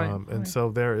physical. All right. And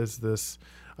so there is this,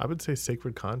 I would say,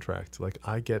 sacred contract. Like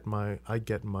I get my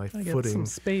footing, some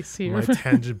space here. my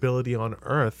tangibility on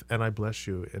earth, and I bless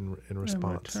you in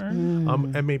response.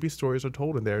 And maybe stories are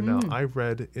told in there. Now, I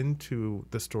read into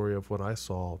the story of what I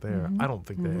saw there. I don't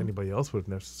think that anybody else would have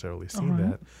necessarily seen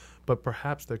that, but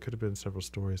perhaps there could have been several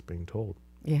stories being told.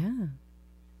 Yeah.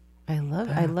 I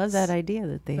love that idea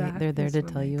that they're there to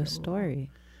tell you a story.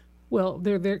 Well,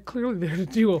 they're clearly there to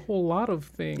do a whole lot of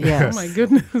things. Yes. Oh my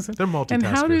goodness! They're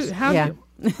multitaskers.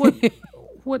 And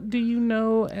what do you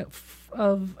know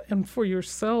of and for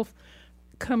yourself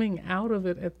coming out of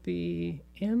it at the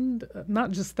end?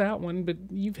 Not just that one, but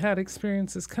you've had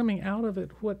experiences coming out of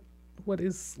it. What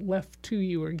is left to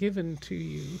you or given to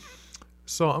you?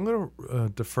 So I'm going to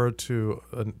defer to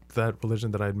that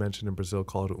religion that I had mentioned in Brazil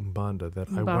called Umbanda.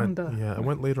 I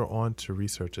went later on to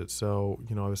research it. So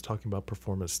I was talking about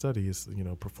performance studies.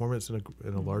 Performance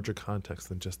in a larger context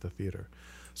than just the theater.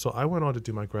 So I went on to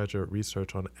do my graduate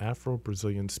research on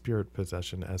Afro-Brazilian spirit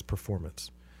possession as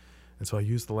performance. And so I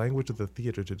used the language of the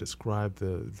theater to describe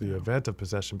the event of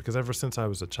possession, because ever since I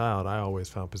was a child, I always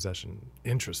found possession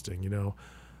interesting.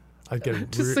 I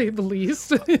get to say the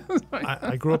least.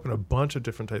 I grew up in a bunch of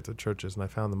different types of churches, and I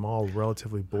found them all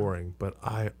relatively boring. But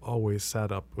I always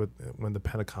sat up when the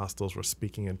Pentecostals were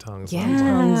speaking in tongues. Yeah.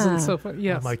 Tongues and so forth.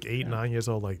 Yes. I'm like 9 years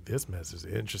old. Like, this mess is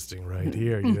interesting right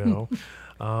here.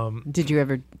 Did you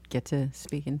ever get to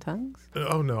speak in tongues?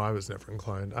 Oh no, I was never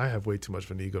inclined. I have way too much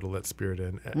of an ego to let spirit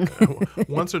in.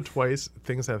 Once or twice,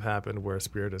 things have happened where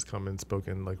spirit has come and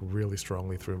spoken like really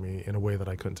strongly through me in a way that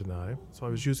I couldn't deny. So I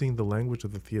was using the language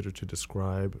of the theater to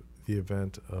describe the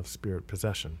event of spirit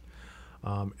possession.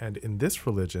 And in this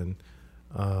religion,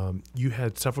 you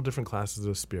had several different classes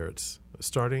of spirits,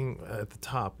 starting at the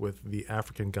top with the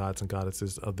African gods and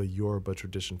goddesses of the Yoruba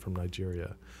tradition from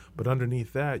Nigeria. But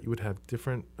underneath that, you would have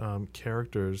different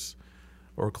characters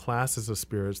or classes of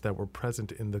spirits that were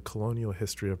present in the colonial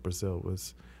history of Brazil.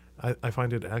 I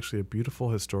find it actually a beautiful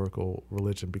historical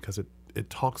religion because it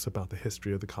talks about the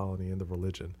history of the colony and the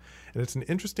religion. And it's an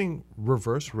interesting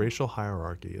reverse racial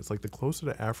hierarchy. It's like the closer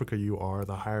to Africa you are,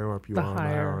 the higher up you are in the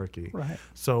hierarchy. Right.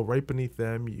 So right beneath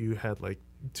them, you had like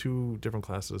two different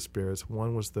classes of spirits.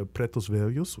 One was the pretos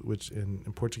velhos, which in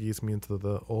Portuguese means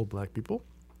the old black people.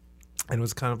 And it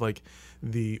was kind of like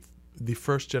the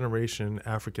first generation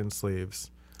African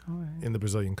slaves in the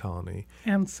Brazilian colony.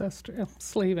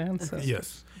 Slave ancestors.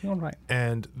 Yes. All right.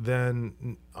 And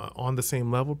then on the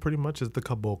same level, pretty much, is the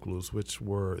caboclos, which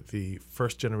were the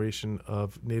first generation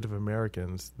of Native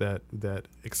Americans that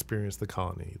experienced the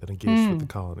colony, that engaged with the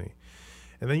colony.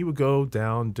 And then you would go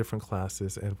down different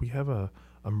classes, and we have a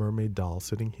mermaid doll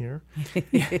sitting here.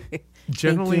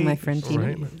 Generally, thank you, my friend Tina.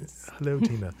 Right? Hello,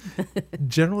 Tina.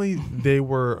 Generally, they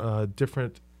were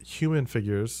different human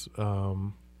figures,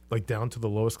 like down to the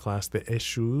lowest class. The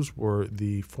Exus were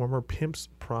the former pimps,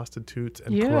 prostitutes,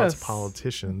 and corrupt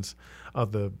politicians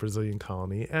of the Brazilian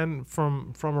colony, and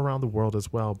from around the world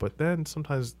as well. But then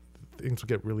sometimes things would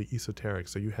get really esoteric.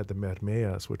 So you had the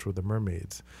mermeias, which were the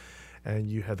mermaids, and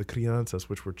you had the crianças,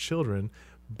 which were children,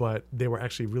 but they were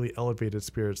actually really elevated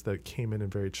spirits that came in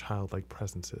very childlike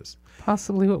presences.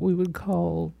 Possibly what we would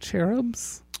call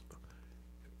cherubs?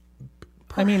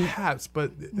 Perhaps,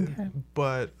 but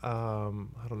I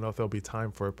don't know if there'll be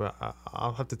time for it, but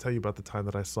I'll have to tell you about the time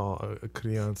that I saw a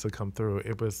criança come through.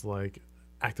 It was like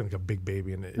acting like a big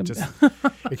baby, and it just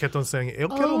it kept on saying eu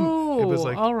quero. It was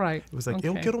like, all right. It was like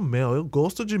eu quero mel, eu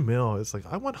gosto de mel. It's like,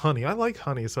 I want honey, I like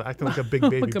honey. So acting like a big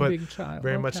baby, like but big child.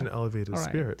 very much an elevated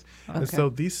spirit. And so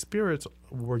these spirits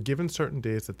were given certain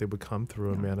days that they would come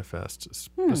through and manifest,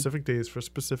 specific days for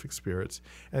specific spirits,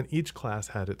 and each class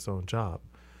had its own job.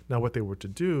 Now, what they were to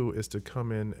do is to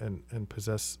come in and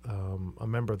possess a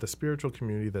member of the spiritual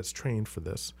community that's trained for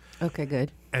this. Okay,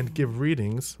 good. And give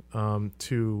readings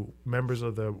to members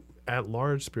of the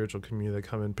at-large spiritual community that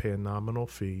come and pay a nominal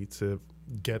fee to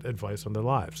get advice on their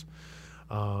lives.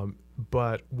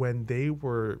 But when they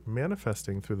were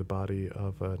manifesting through the body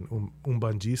of an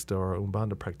umbandista or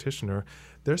Umbanda practitioner,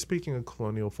 they're speaking a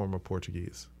colonial form of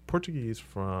Portuguese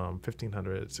from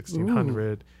 1500,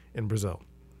 1600 in Brazil.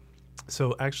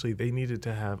 So actually, they needed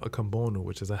to have a cambono,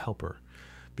 which is a helper,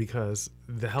 because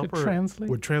the helper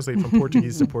would translate from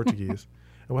Portuguese to Portuguese.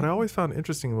 And what I always found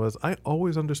interesting was I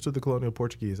always understood the colonial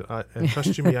Portuguese. And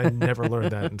trust you me, I never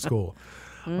learned that in school.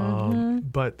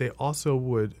 But they also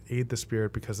would aid the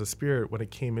spirit because the spirit, when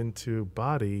it came into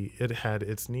body, it had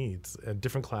its needs, and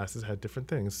different classes had different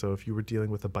things. So if you were dealing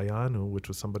with a Baiano, which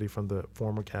was somebody from the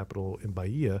former capital in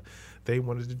Bahia, they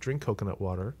wanted to drink coconut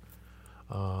water,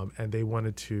 and they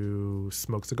wanted to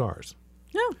smoke cigars.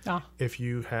 If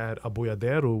you had a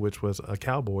boiadeiro, which was a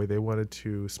cowboy, they wanted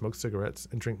to smoke cigarettes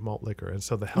and drink malt liquor. And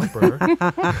so the helper,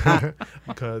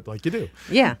 because, like you do.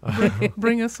 Yeah.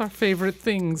 Bring us our favorite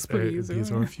things, please.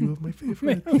 These are a few of my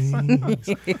favorite things.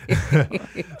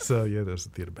 So, yeah, there's a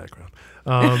theater background.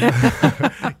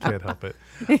 Can't help it.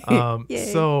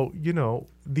 So,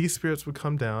 these spirits would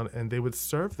come down and they would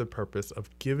serve the purpose of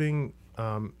giving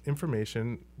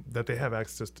information that they have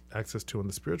access to on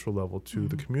the spiritual level to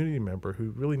the community member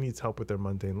who really needs help with their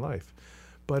mundane life.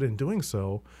 But in doing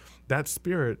so, that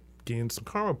spirit gains some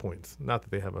karma points. Not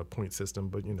that they have a point system,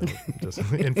 but just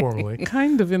informally.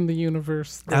 Kind of in the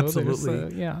universe, though.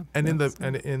 Absolutely. And in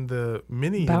the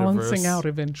mini balancing universe, out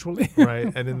eventually.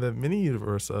 right? And in the mini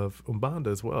universe of Umbanda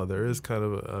as well, there is kind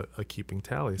of a keeping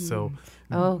tally. So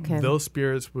those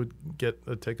spirits would get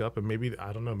a take up, and maybe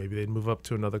they'd move up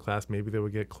to another class. Maybe they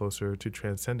would get closer to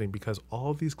transcending, because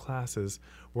all these classes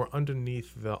were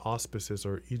underneath the auspices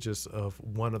or aegis of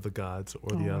one of the gods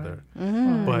or the other.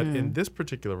 But in this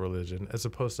particular religion, as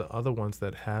opposed to other ones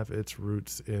that have its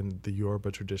roots in the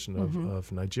Yoruba tradition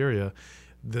of Nigeria,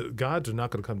 the gods are not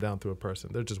going to come down through a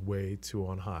person. They're just way too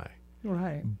on high.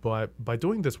 Right. But by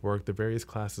doing this work, the various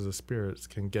classes of spirits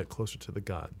can get closer to the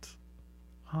gods.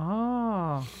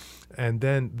 And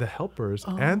then the helpers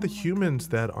and the humans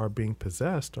that are being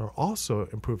possessed are also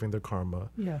improving their karma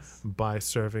by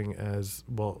serving as,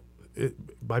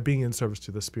 by being in service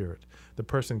to the spirit. The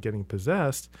person getting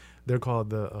possessed, they're called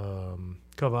the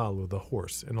cavallo, the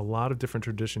horse. In a lot of different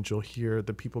traditions, you'll hear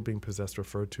the people being possessed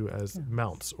referred to as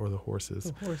mounts or the horses.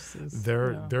 The horses.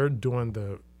 They're doing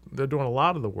a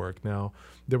lot of the work. Now,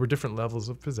 there were different levels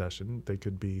of possession. They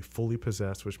could be fully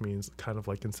possessed, which means kind of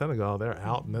like in Senegal, they're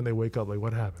out and then they wake up like,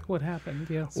 what happened? What happened,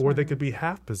 yes. Or they could be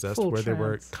half possessed, where they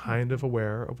were kind of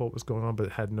aware of what was going on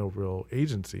but had no real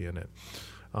agency in it.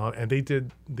 And they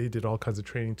did all kinds of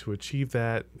training to achieve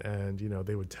that. And,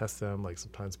 they would test them, like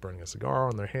sometimes burning a cigar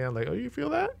on their hand, like, oh, you feel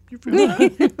that? You feel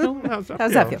that?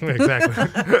 How's that feel? Exactly.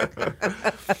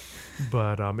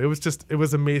 But it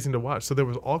was amazing to watch. So there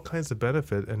was all kinds of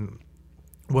benefit. And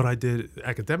what I did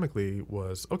academically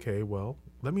was, okay, well,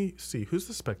 let me see who's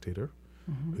the spectator,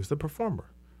 who's the performer.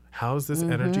 How's this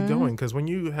energy going? Because when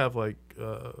you have like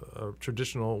a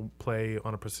traditional play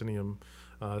on a proscenium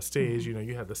stage,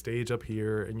 you have the stage up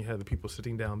here and you have the people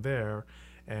sitting down there,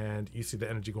 and you see the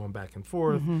energy going back and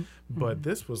forth. But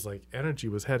this was like energy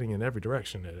was heading in every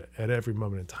direction at every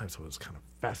moment in time. So it was kind of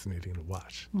fascinating to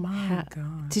watch. My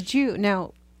God.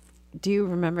 Do you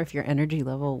remember if your energy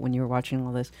level when you were watching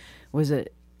all this, was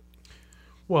it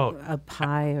up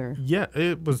high or? Yeah,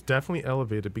 it was definitely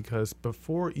elevated, because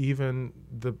before even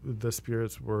the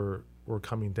spirits were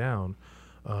coming down,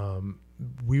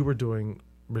 we were doing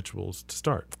rituals to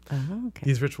start.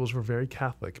 These rituals were very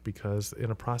Catholic, because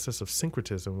in a process of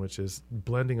syncretism, which is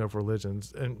blending of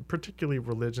religions, and particularly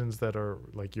religions that are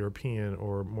like European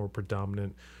or more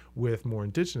predominant with more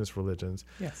indigenous religions,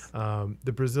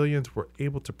 the Brazilian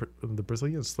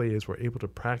slaves were able to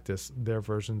practice their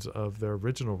versions of their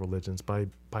original religions by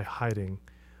hiding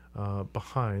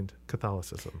behind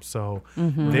Catholicism. So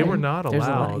they were not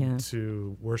allowed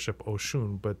to worship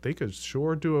Oshun, but they could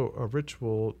sure do a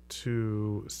ritual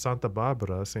to Santa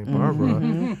Barbara, St. Barbara,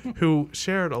 who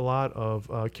shared a lot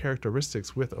of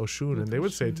characteristics with Oshun. And they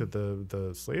would say to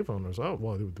the slave owners, oh,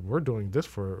 well, we're doing this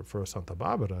for Santa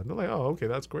Barbara. And they're like, oh, okay,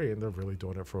 that's great. And they're really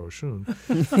doing it for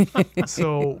Oshun.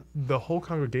 So the whole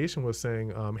congregation was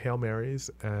saying Hail Marys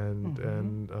and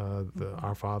the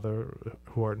Our Father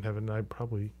who art in heaven. I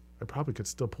probably could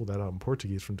still pull that out in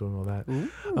Portuguese from doing all that.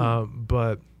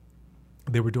 But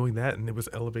they were doing that, and it was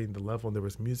elevating the level, and there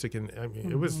was music, and I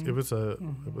mean, it was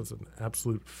an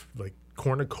absolute like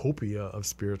cornucopia of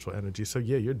spiritual energy. So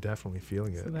yeah, you're definitely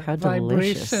feeling it. So that How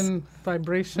delicious.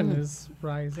 Vibration is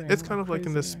rising. It's kind of like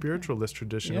in the spiritualist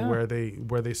tradition where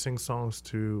they sing songs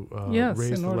to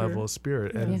raise the level of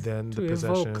spirit, and then to the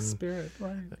possession. Evoke spirit,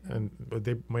 right? And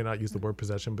they might not use the word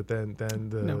possession, but then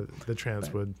the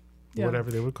trance would.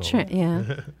 Whatever they would call it.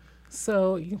 Yeah.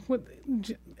 So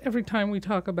every time we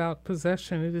talk about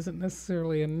possession, it isn't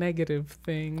necessarily a negative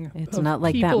thing. It's not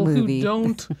like that movie.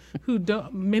 Who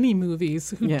don't, many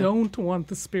movies who don't want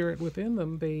the spirit within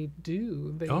them, they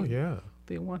do. They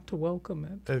want to welcome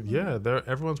it.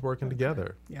 Everyone's working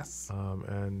together. Yes.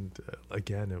 And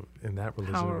again, in that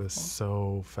religion, it was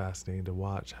so fascinating to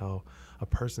watch how a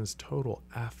person's total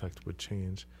affect would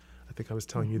change I think I was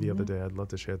telling you the other day, I'd love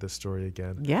to share this story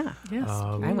again. Yeah. Yes,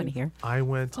 I want to hear. I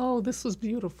went. Oh, this was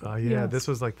beautiful. Yeah, Yes. this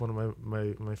was like one of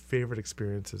my favorite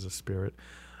experiences of spirit.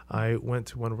 I went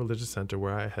to one religious center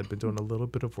where I had been doing a little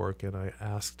bit of work, and I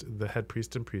asked the head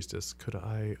priest and priestess, could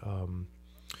I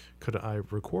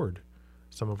record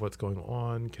some of what's going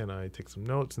on? Can I take some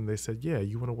notes? And they said, yeah,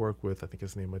 you want to work with, I think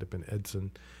his name might have been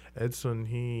Edson. Edson,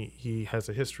 he has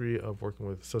a history of working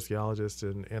with sociologists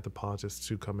and anthropologists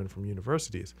who come in from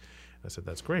universities. I said,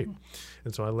 that's great.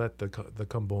 And so I let the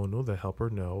Kambono, the helper,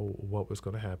 know what was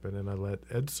going to happen, and I let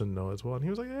Edson know as well. And he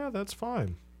was like, yeah, that's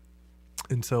fine.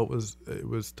 And so it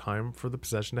was time for the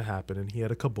possession to happen, and he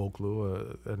had a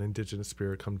caboclo, an indigenous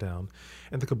spirit, come down.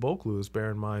 And the caboclos,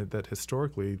 bear in mind that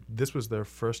historically, this was their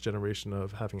first generation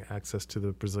of having access to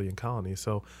the Brazilian colony.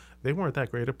 So they weren't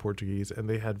that great at Portuguese, and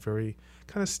they had very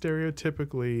kind of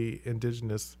stereotypically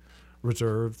indigenous,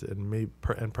 reserved, and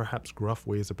perhaps gruff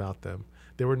ways about them.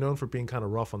 They were known for being kind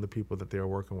of rough on the people that they were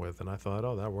working with, and I thought,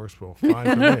 oh, that works well, fine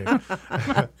for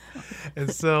me.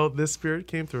 And so this spirit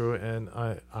came through, and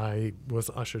I was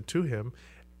ushered to him.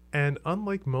 And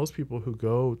unlike most people who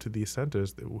go to these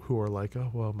centers who are like,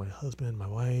 oh, well, my husband, my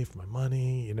wife, my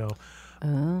money,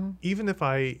 even if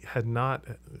I had not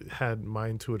had my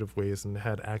intuitive ways and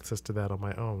had access to that on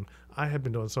my own, I had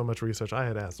been doing so much research. I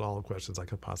had asked all the questions I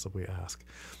could possibly ask.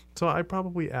 So I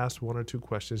probably asked 1 or 2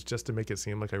 questions just to make it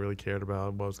seem like I really cared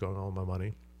about what was going on with my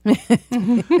money.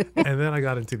 And then I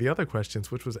got into the other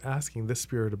questions, which was asking this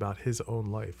spirit about his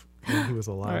own life when he was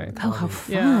alive. Right. Oh, how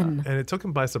fun. And it took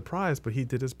him by surprise, but he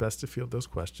did his best to field those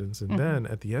questions. And then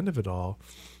at the end of it all,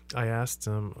 I asked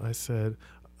him, I said,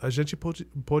 a gente pode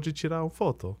tirar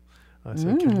foto? I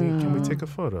said, can we take a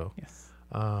photo? Yes.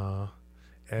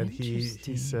 And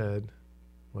he said,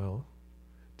 well,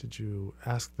 did you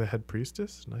ask the head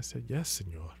priestess? And I said, yes,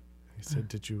 senor. And he said,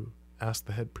 did you ask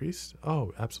the head priest?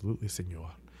 Oh, absolutely, senor.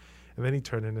 And then he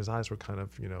turned, and his eyes were kind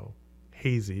of,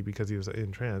 hazy because he was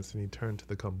in trance. And he turned to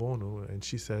the Kambono, and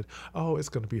she said, oh, it's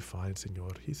going to be fine,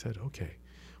 senor. He said, okay,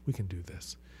 we can do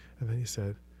this. And then he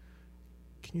said,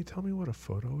 can you tell me what a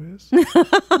photo is?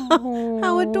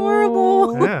 How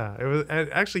adorable. Yeah, it was.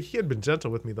 And actually, he had been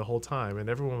gentle with me the whole time, and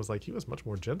everyone was like, he was much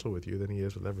more gentle with you than he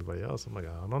is with everybody else. I'm like,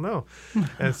 I don't know.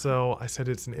 And so I said,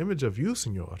 it's an image of you,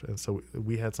 senor. And so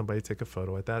we had somebody take a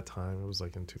photo. At that time, it was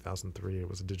like in 2003. It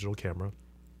was a digital camera.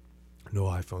 No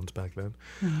iPhones back then.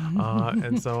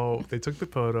 And so they took the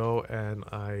photo, and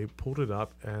I pulled it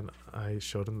up, and I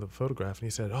showed him the photograph, and he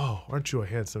said, oh, aren't you a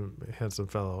handsome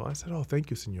fellow? I said, oh, thank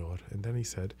you, senor. And then he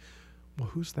said, well,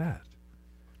 who's that?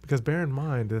 Because bear in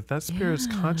mind that spirit's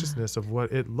consciousness of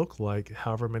what it looked like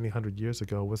however many 100 years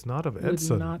ago was not of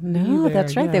Edson. No,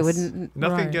 that's right. Yes. They wouldn't.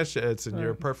 Nothing against you, Edson. Right.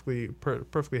 You're a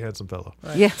perfectly handsome fellow.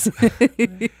 Right. Yes.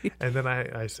 And then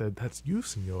I said, that's you,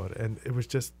 senor. And it was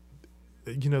just,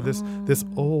 this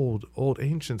old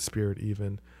ancient spirit,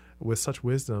 even with such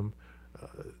wisdom,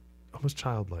 almost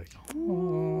childlike.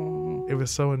 It was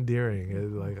so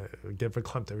endearing. I get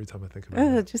verklempt every time I think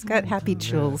about it. Just got happy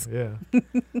chills. Yeah.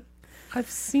 I've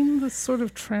seen this sort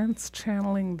of trance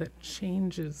channeling that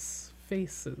changes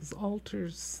faces,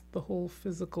 alters the whole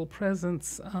physical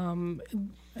presence,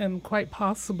 and quite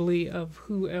possibly of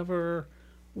whoever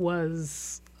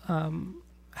was,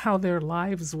 how their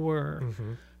lives were.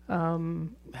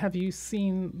 Have you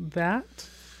seen that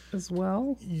as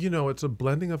well? It's a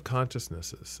blending of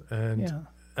consciousnesses. And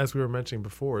as we were mentioning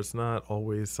before, it's not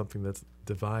always something that's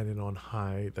divine and on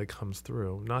high that comes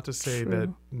through. Not to say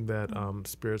that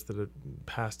spirits that have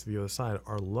passed to the other side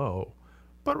are low,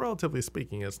 but relatively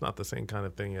speaking, it's not the same kind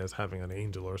of thing as having an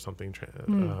angel or something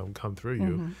come through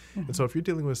you. And so if you're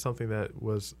dealing with something that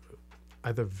was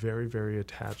either very, very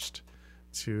attached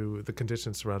to the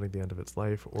conditions surrounding the end of its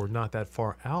life, or not that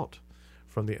far out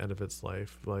from the end of its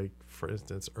life, like for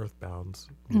instance, earthbounds,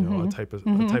 a type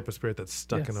of spirit that's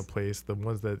stuck in a place. The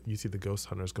ones that you see the ghost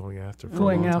hunters going after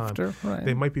for a long time, right.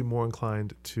 They might be more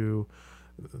inclined to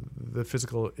the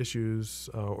physical issues,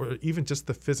 or even just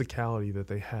the physicality that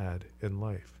they had in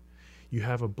life. You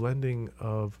have a blending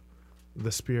of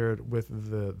the spirit with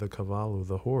the cavalo,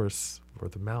 the horse or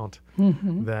the mount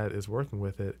that is working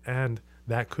with it, and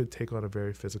that could take on a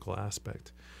very physical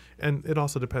aspect. And it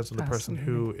also depends on the person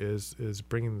who is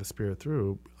bringing the spirit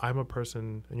through. I'm a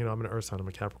person, I'm an earth sign, I'm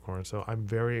a Capricorn, so I'm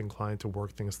very inclined to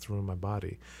work things through in my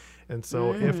body. And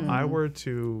so if I were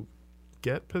to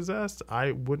get possessed,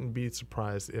 I wouldn't be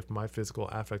surprised if my physical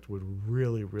affect would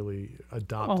really, really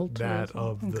adopt that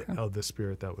of the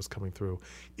spirit that was coming through.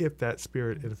 If that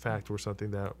spirit, in fact, were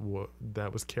something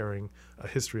that was carrying a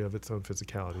history of its own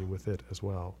physicality with it as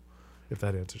well. If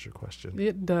that answers your question.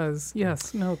 It does.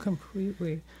 Yes. No,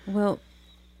 completely. Well,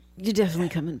 You're definitely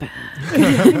coming back.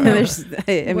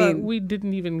 I mean, we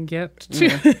didn't even get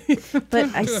to.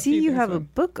 But I see you have a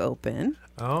book open.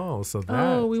 Oh, so that.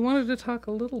 Oh, we wanted to talk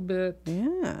a little bit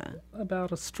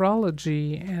about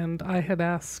astrology, and I had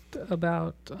asked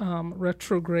about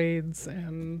retrogrades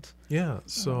and. Yeah,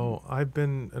 so I've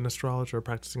been an astrologer,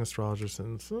 practicing astrologer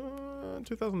since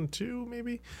 2002,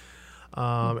 maybe.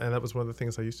 And that was one of the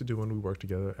things I used to do when we worked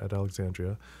together at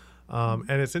Alexandria.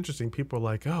 And it's interesting. People are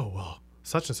like, oh, well,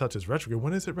 such and such is retrograde.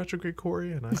 When is it retrograde,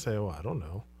 Corey? And I say, oh, I don't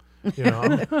know. You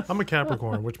know, I'm a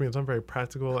Capricorn, which means I'm very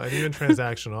practical and even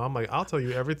transactional. I'm like, I'll tell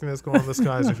you everything that's going on in the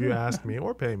skies if you ask me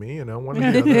or pay me, you know, one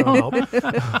or the other will help.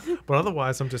 But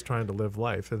otherwise, I'm just trying to live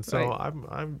life. And so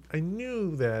I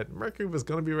knew that Mercury was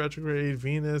going to be retrograde.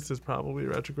 Venus is probably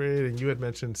retrograde. And you had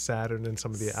mentioned Saturn and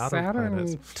some of the outer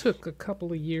planets. Saturn took a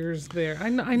couple of years there. I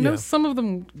know some of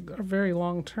them are very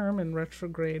long-term in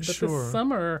retrograde, but this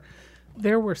summer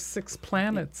there were 6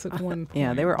 planets at one point.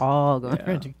 Yeah, they were all going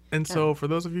retrograde. And so for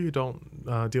those of you who don't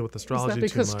deal with astrology too much.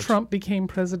 Is that because Trump became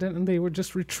president and they were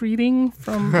just retreating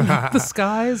from the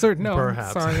skies? Or no,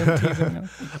 perhaps. Sorry,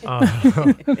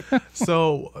 I'm teasing.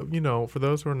 So, you know, for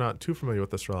those who are not too familiar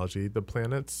with astrology, the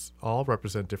planets all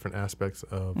represent different aspects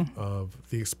of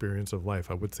the experience of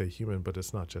life. I would say human, but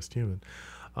it's not just human.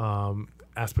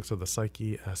 Aspects of the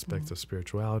psyche, aspects of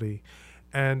spirituality.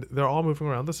 And they're all moving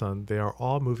around the sun. They are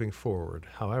all moving forward.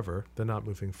 However, they're not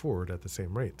moving forward at the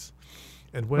same rates.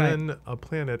 And when a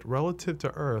planet relative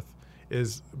to Earth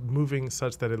is moving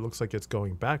such that it looks like it's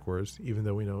going backwards, even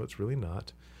though we know it's really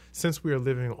not, since we are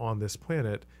living on this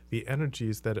planet, the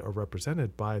energies that are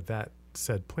represented by that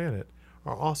said planet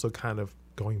are also kind of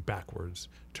going backwards,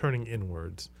 turning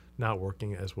inwards, not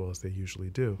working as well as they usually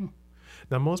do.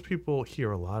 Now, most people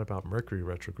hear a lot about Mercury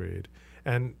retrograde,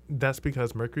 and that's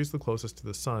because Mercury is the closest to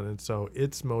the sun, and so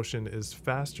its motion is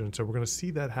faster, and so we're going to see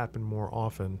that happen more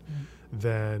often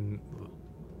than...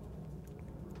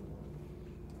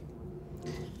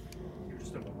 You're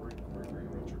just about Mercury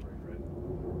retrograde, right?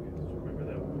 Remember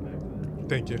that one back then?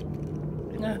 Thank you.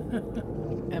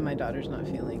 And my daughter's not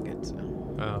feeling good, so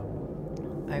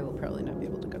I will probably not be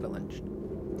able to go to lunch.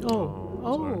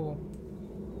 Oh.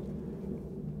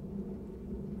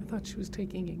 I thought she was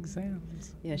taking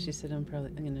exams. Yeah, she said I'm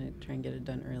going to try and get it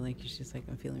done early because she's like,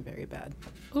 I'm feeling very bad.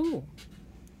 Oh.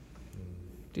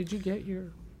 Did you get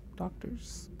your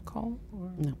doctor's call? Or?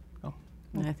 No. Oh.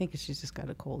 No, I think she's just got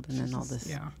a cold and then all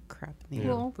this crap in the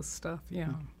air. All the stuff,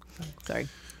 Sorry.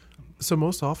 So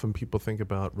most often people think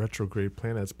about retrograde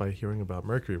planets by hearing about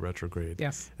Mercury retrograde.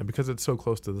 Yes. And because it's so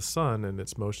close to the sun and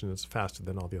its motion is faster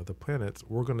than all the other planets,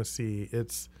 we're going to see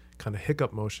its kind of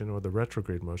hiccup motion or the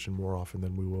retrograde motion more often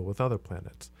than we will with other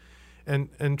planets.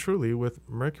 And truly with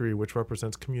Mercury, which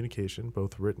represents communication,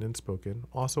 both written and spoken,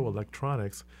 also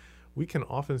electronics, we can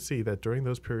often see that during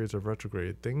those periods of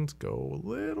retrograde, things go a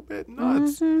little bit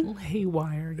nuts. A little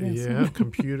haywire, yes. Yeah,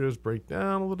 computers break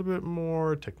down a little bit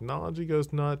more. Technology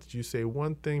goes nuts. You say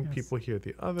one thing, people hear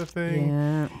the other thing.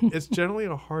 Yeah. It's generally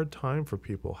a hard time for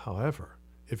people. However,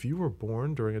 if you were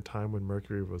born during a time when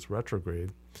Mercury was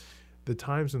retrograde, the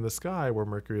times in the sky where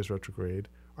Mercury is retrograde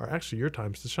are actually your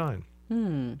times to shine.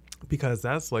 Because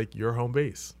that's like your home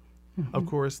base. Of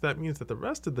course, that means that the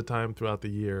rest of the time throughout the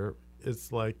year,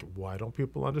 it's like, why don't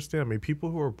people understand me?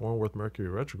 People who are born with Mercury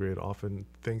retrograde often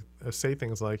say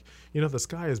things like, you know, the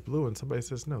sky is blue, and somebody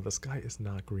says, no, the sky is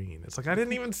not green. It's like, I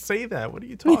didn't even say that. What are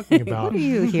you talking about? What are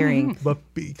you hearing? But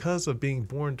because of being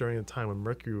born during a time when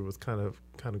Mercury was kind of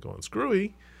going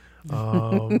screwy,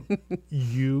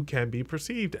 you can be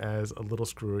perceived as a little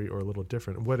screwy or a little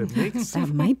different. What it makes that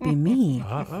might be me.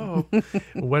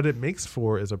 What it makes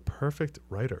for is a perfect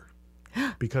writer.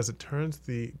 Because it turns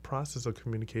the process of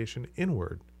communication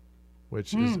inward,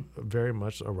 which is very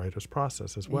much a writer's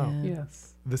process as well. Yeah.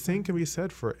 Yes. The same can be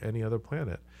said for any other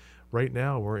planet. Right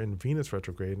now, we're in Venus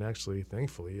retrograde, and actually,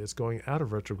 thankfully, it's going out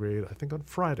of retrograde, I think, on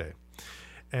Friday.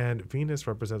 And Venus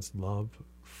represents love,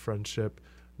 friendship,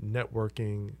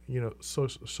 networking, you know,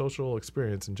 social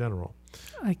experience in general.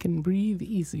 I can breathe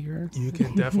easier. You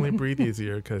can definitely breathe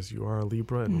easier because you are a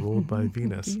Libra and ruled by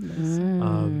Venus.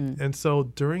 And so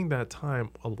during that time,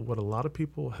 what a lot of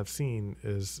people have seen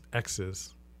is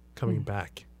exes coming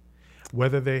back.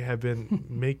 Whether they have been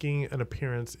making an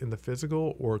appearance in the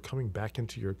physical or coming back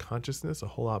into your consciousness a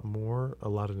whole lot more, a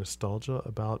lot of nostalgia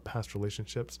about past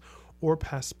relationships or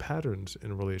past patterns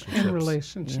in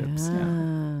relationships.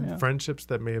 Yeah. Friendships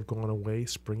that may have gone away,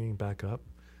 springing back up.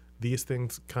 these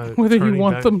things kind of whether you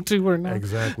want them to or not.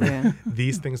 Exactly. Yeah.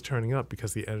 These things turning up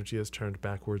because the energy has turned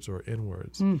backwards or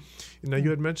inwards. Now, you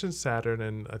had mentioned Saturn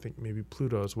and I think maybe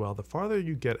Pluto as well. The farther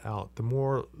you get out, the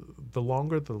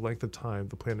longer the length of time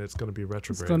the planet is going to be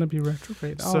retrograde. It's going to be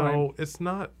retrograde. So it's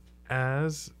not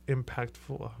as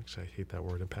impactful. Actually, I hate that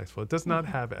word, impactful. It does not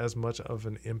have as much of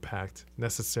an impact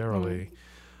necessarily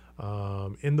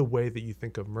in the way that you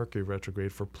think of Mercury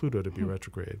retrograde for Pluto to be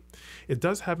retrograde. It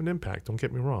does have an impact, don't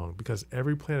get me wrong, because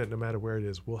every planet, no matter where it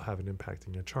is, will have an impact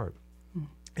in your chart.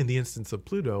 In the instance of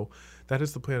Pluto, that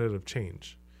is the planet of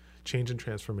change and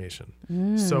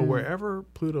transformation. So wherever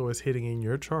Pluto is hitting in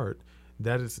your chart,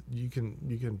 that is, you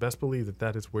can best believe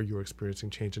that is where you're experiencing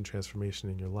change and transformation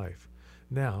in your life.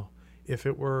 Now, if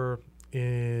it were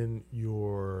in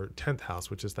your 10th house,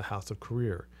 which is the house of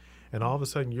career, and all of a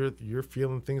sudden you're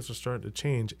feeling things are starting to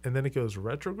change, and then it goes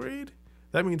retrograde,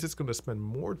 that means it's going to spend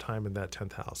more time in that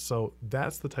 10th house. So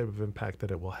that's the type of impact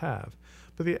that it will have.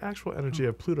 But the actual energy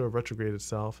of Pluto retrograde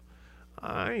itself,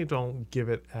 I don't give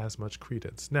it as much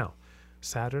credence. Now,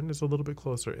 Saturn is a little bit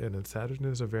closer in, and Saturn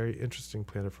is a very interesting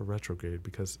planet for retrograde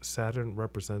because Saturn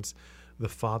represents the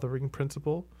fathering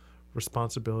principle,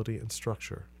 responsibility, and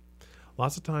structure.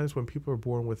 Lots of times when people are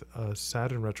born with a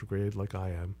Saturn retrograde, like I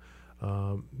am,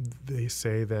 they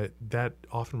say that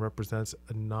often represents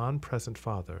a non-present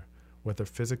father, whether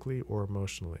physically or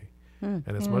emotionally.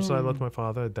 And as much as I loved my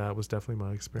father, that was definitely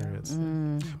my experience.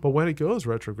 But when it goes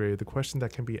retrograde, the question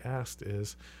that can be asked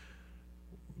is,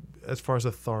 as far as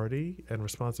authority and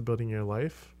responsibility in your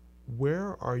life,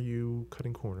 where are you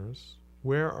cutting corners?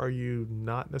 Where are you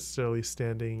not necessarily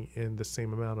standing in the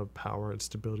same amount of power and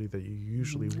stability that you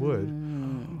usually would?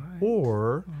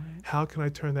 Or how can I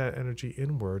turn that energy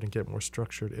inward and get more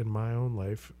structured in my own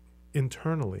life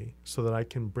internally so that I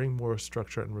can bring more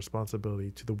structure and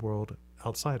responsibility to the world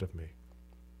outside of me?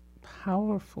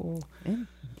 Powerful.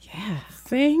 Yeah.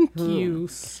 Thank you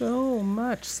so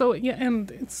much. So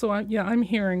I'm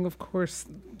hearing, of course,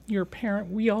 your parent.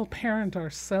 We all parent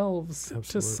ourselves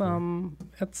at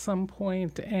some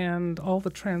point, and all the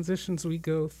transitions we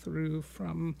go through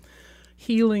from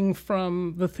healing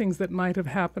from the things that might have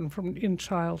happened from in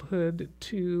childhood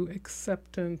to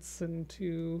acceptance and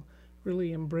to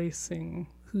really embracing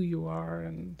who you are.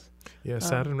 And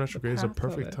Saturn retrograde is a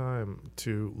perfect time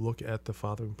to look at the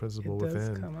fathering principle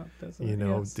within. Come up, doesn't you it?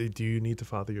 know, yes. do you need to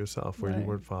father yourself where you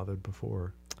weren't fathered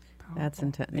before? Powerful. That's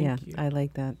intense. Thank you. I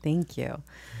like that. Thank you.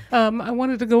 I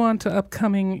wanted to go on to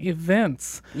upcoming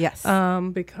events. Yes.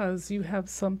 Because you have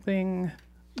something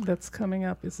that's coming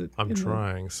up. Is it? I'm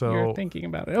trying. So you're thinking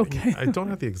about it. Okay. I don't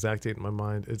have the exact date in my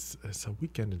mind. It's a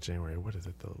weekend in January. What is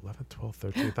it? The 11th,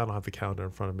 12th, 13th? I don't have the calendar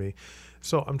in front of me.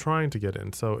 So I'm trying to get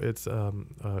in. So it's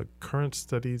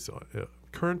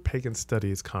Current Pagan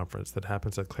Studies Conference that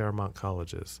happens at Claremont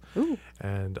Colleges. Ooh.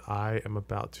 And I am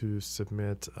about to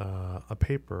submit a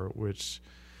paper, which,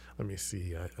 let me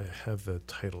see, I have the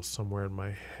title somewhere in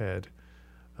my head.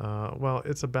 Well,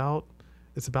 it's about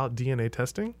DNA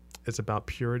testing. It's about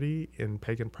purity in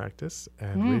pagan practice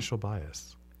and racial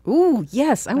bias. Ooh,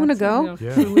 yes, I want to go.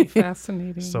 Really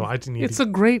fascinating. So I didn't. It's a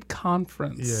great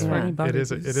conference for anybody.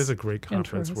 It is a great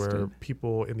conference where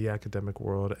people in the academic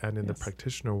world and in the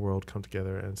practitioner world come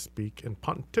together and speak and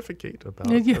pontificate about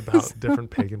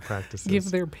different pagan practices. Give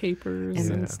their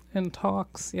papers and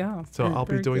talks. Yeah. So I'll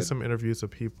be doing some interviews of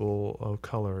people of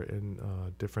color in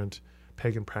different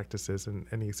pagan practices and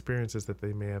any experiences that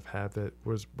they may have had that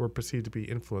were perceived to be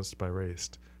influenced by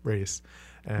race.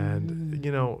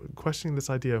 And, questioning this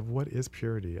idea of what is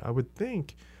purity. I would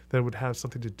think that it would have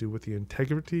something to do with the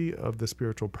integrity of the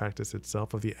spiritual practice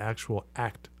itself, of the actual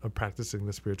act of practicing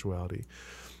the spirituality.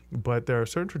 But there are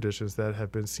certain traditions that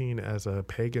have been seen as a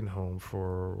pagan home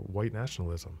for white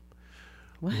nationalism,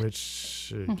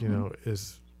 which,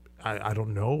 is... I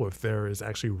don't know if there is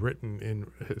actually written in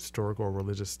historical or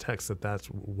religious texts that that's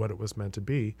what it was meant to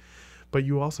be. But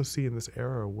you also see in this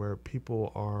era where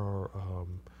people are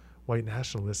white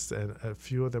nationalists, and a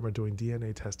few of them are doing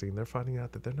DNA testing, and they're finding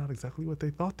out that they're not exactly what they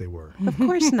thought they were. Of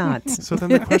course not. So then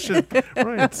the question,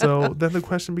 so then the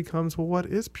question becomes, well, what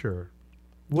is pure?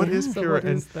 What is pure?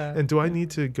 And do I need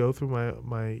to go through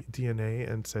my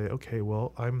DNA and say, okay,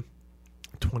 well, I'm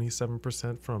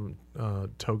 27% from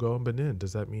Togo and Benin.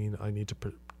 Does that mean I need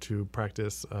to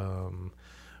practice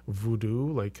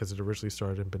voodoo, because it originally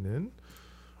started in Benin?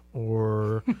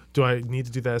 Or do I need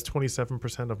to do that as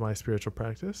 27% of my spiritual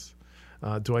practice?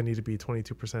 Do I need to be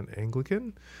 22%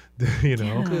 Anglican?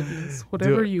 Goodness,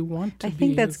 whatever you want to be. I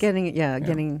think that's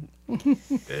getting.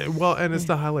 Well, and it's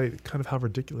to highlight kind of how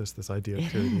ridiculous this idea of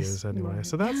purity is anyway. Right.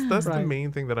 So that's the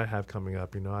main thing that I have coming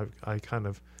up. I kind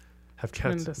of have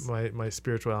kept my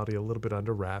spirituality a little bit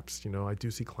under wraps. You know, I do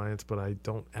see clients, but I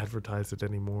don't advertise it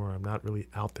anymore. I'm not really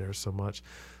out there so much.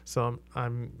 So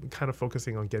I'm kind of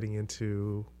focusing on getting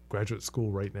into graduate school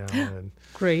right now. And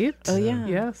Great. Oh, yeah.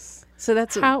 Yes. So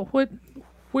that's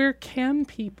where can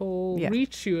people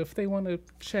reach you if they want to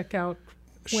check out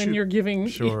when you're giving,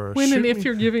 and if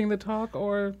you're giving the talk,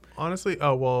 or honestly,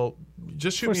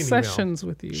 just shoot me an email. For sessions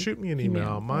with you. Shoot me an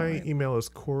email. My email is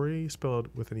Corey,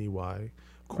 spelled with an EY,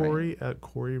 Corey at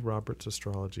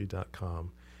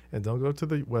CoreyRobertsAstrology.com. And don't go to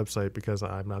the website because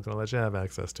I'm not going to let you have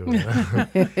access to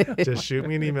it. Just shoot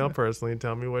me an email personally and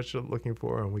tell me what you're looking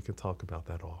for, and we can talk about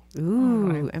that all.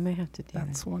 Ooh, I might have to do that.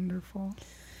 That's wonderful.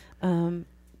 Do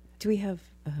we have...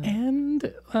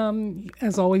 And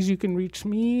as always, you can reach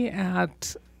me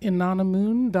at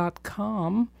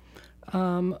inannamoon.com.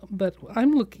 But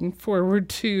I'm looking forward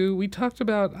to, we talked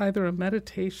about either a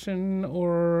meditation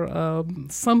or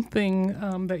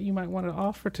something that you might want to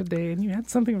offer today, and you had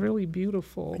something really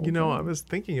beautiful. You know, I was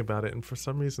thinking about it, and for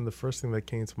some reason, the first thing that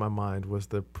came to my mind was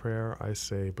the prayer I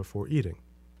say before eating.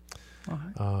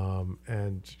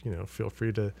 And, you know, feel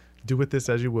free to do with this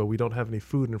as you will. We don't have any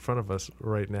food in front of us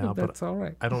right now, but that's all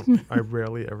right. I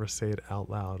rarely ever say it out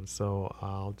loud, so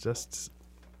I'll just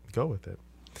go with it.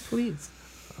 Please.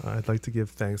 I'd like to give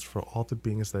thanks for all the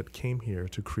beings that came here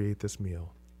to create this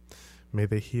meal. May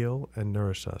they heal and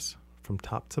nourish us from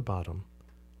top to bottom,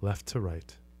 left to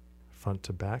right, front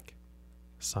to back,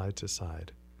 side to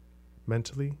side,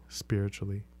 mentally,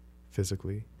 spiritually,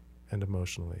 physically, and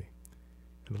emotionally.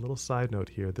 And a little side note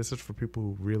here, this is for people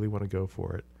who really want to go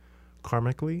for it.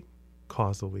 Karmically,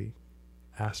 causally,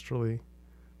 astrally,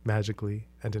 magically,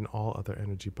 and in all other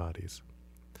energy bodies.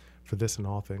 For this and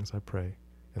all things I pray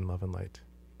in love and light.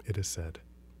 It is said.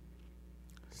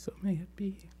 So may it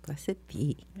be. Blessed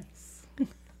be. Yes.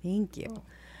 Thank you.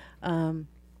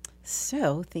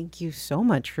 So thank you so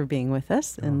much for being with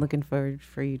us, and looking forward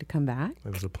for you to come back.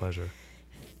 It was a pleasure.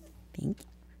 Thank you.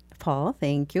 Paul,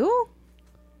 thank you.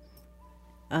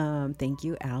 Thank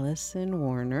you, Allison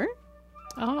Warner.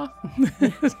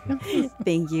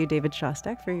 Thank you, David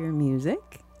Shostak, for your music.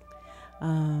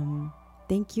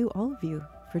 Thank you, all of you,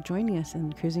 for joining us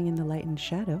and cruising in the light and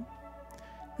shadow.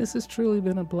 This has truly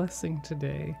been a blessing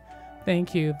today.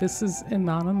 Thank you. This is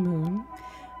Inanna Moon.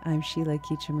 I'm Sheila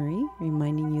Kicha-Marie,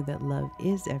 reminding you that love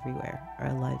is everywhere.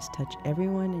 Our lives touch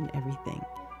everyone and everything.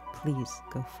 Please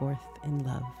go forth in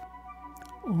love.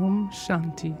 Om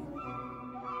Shanti.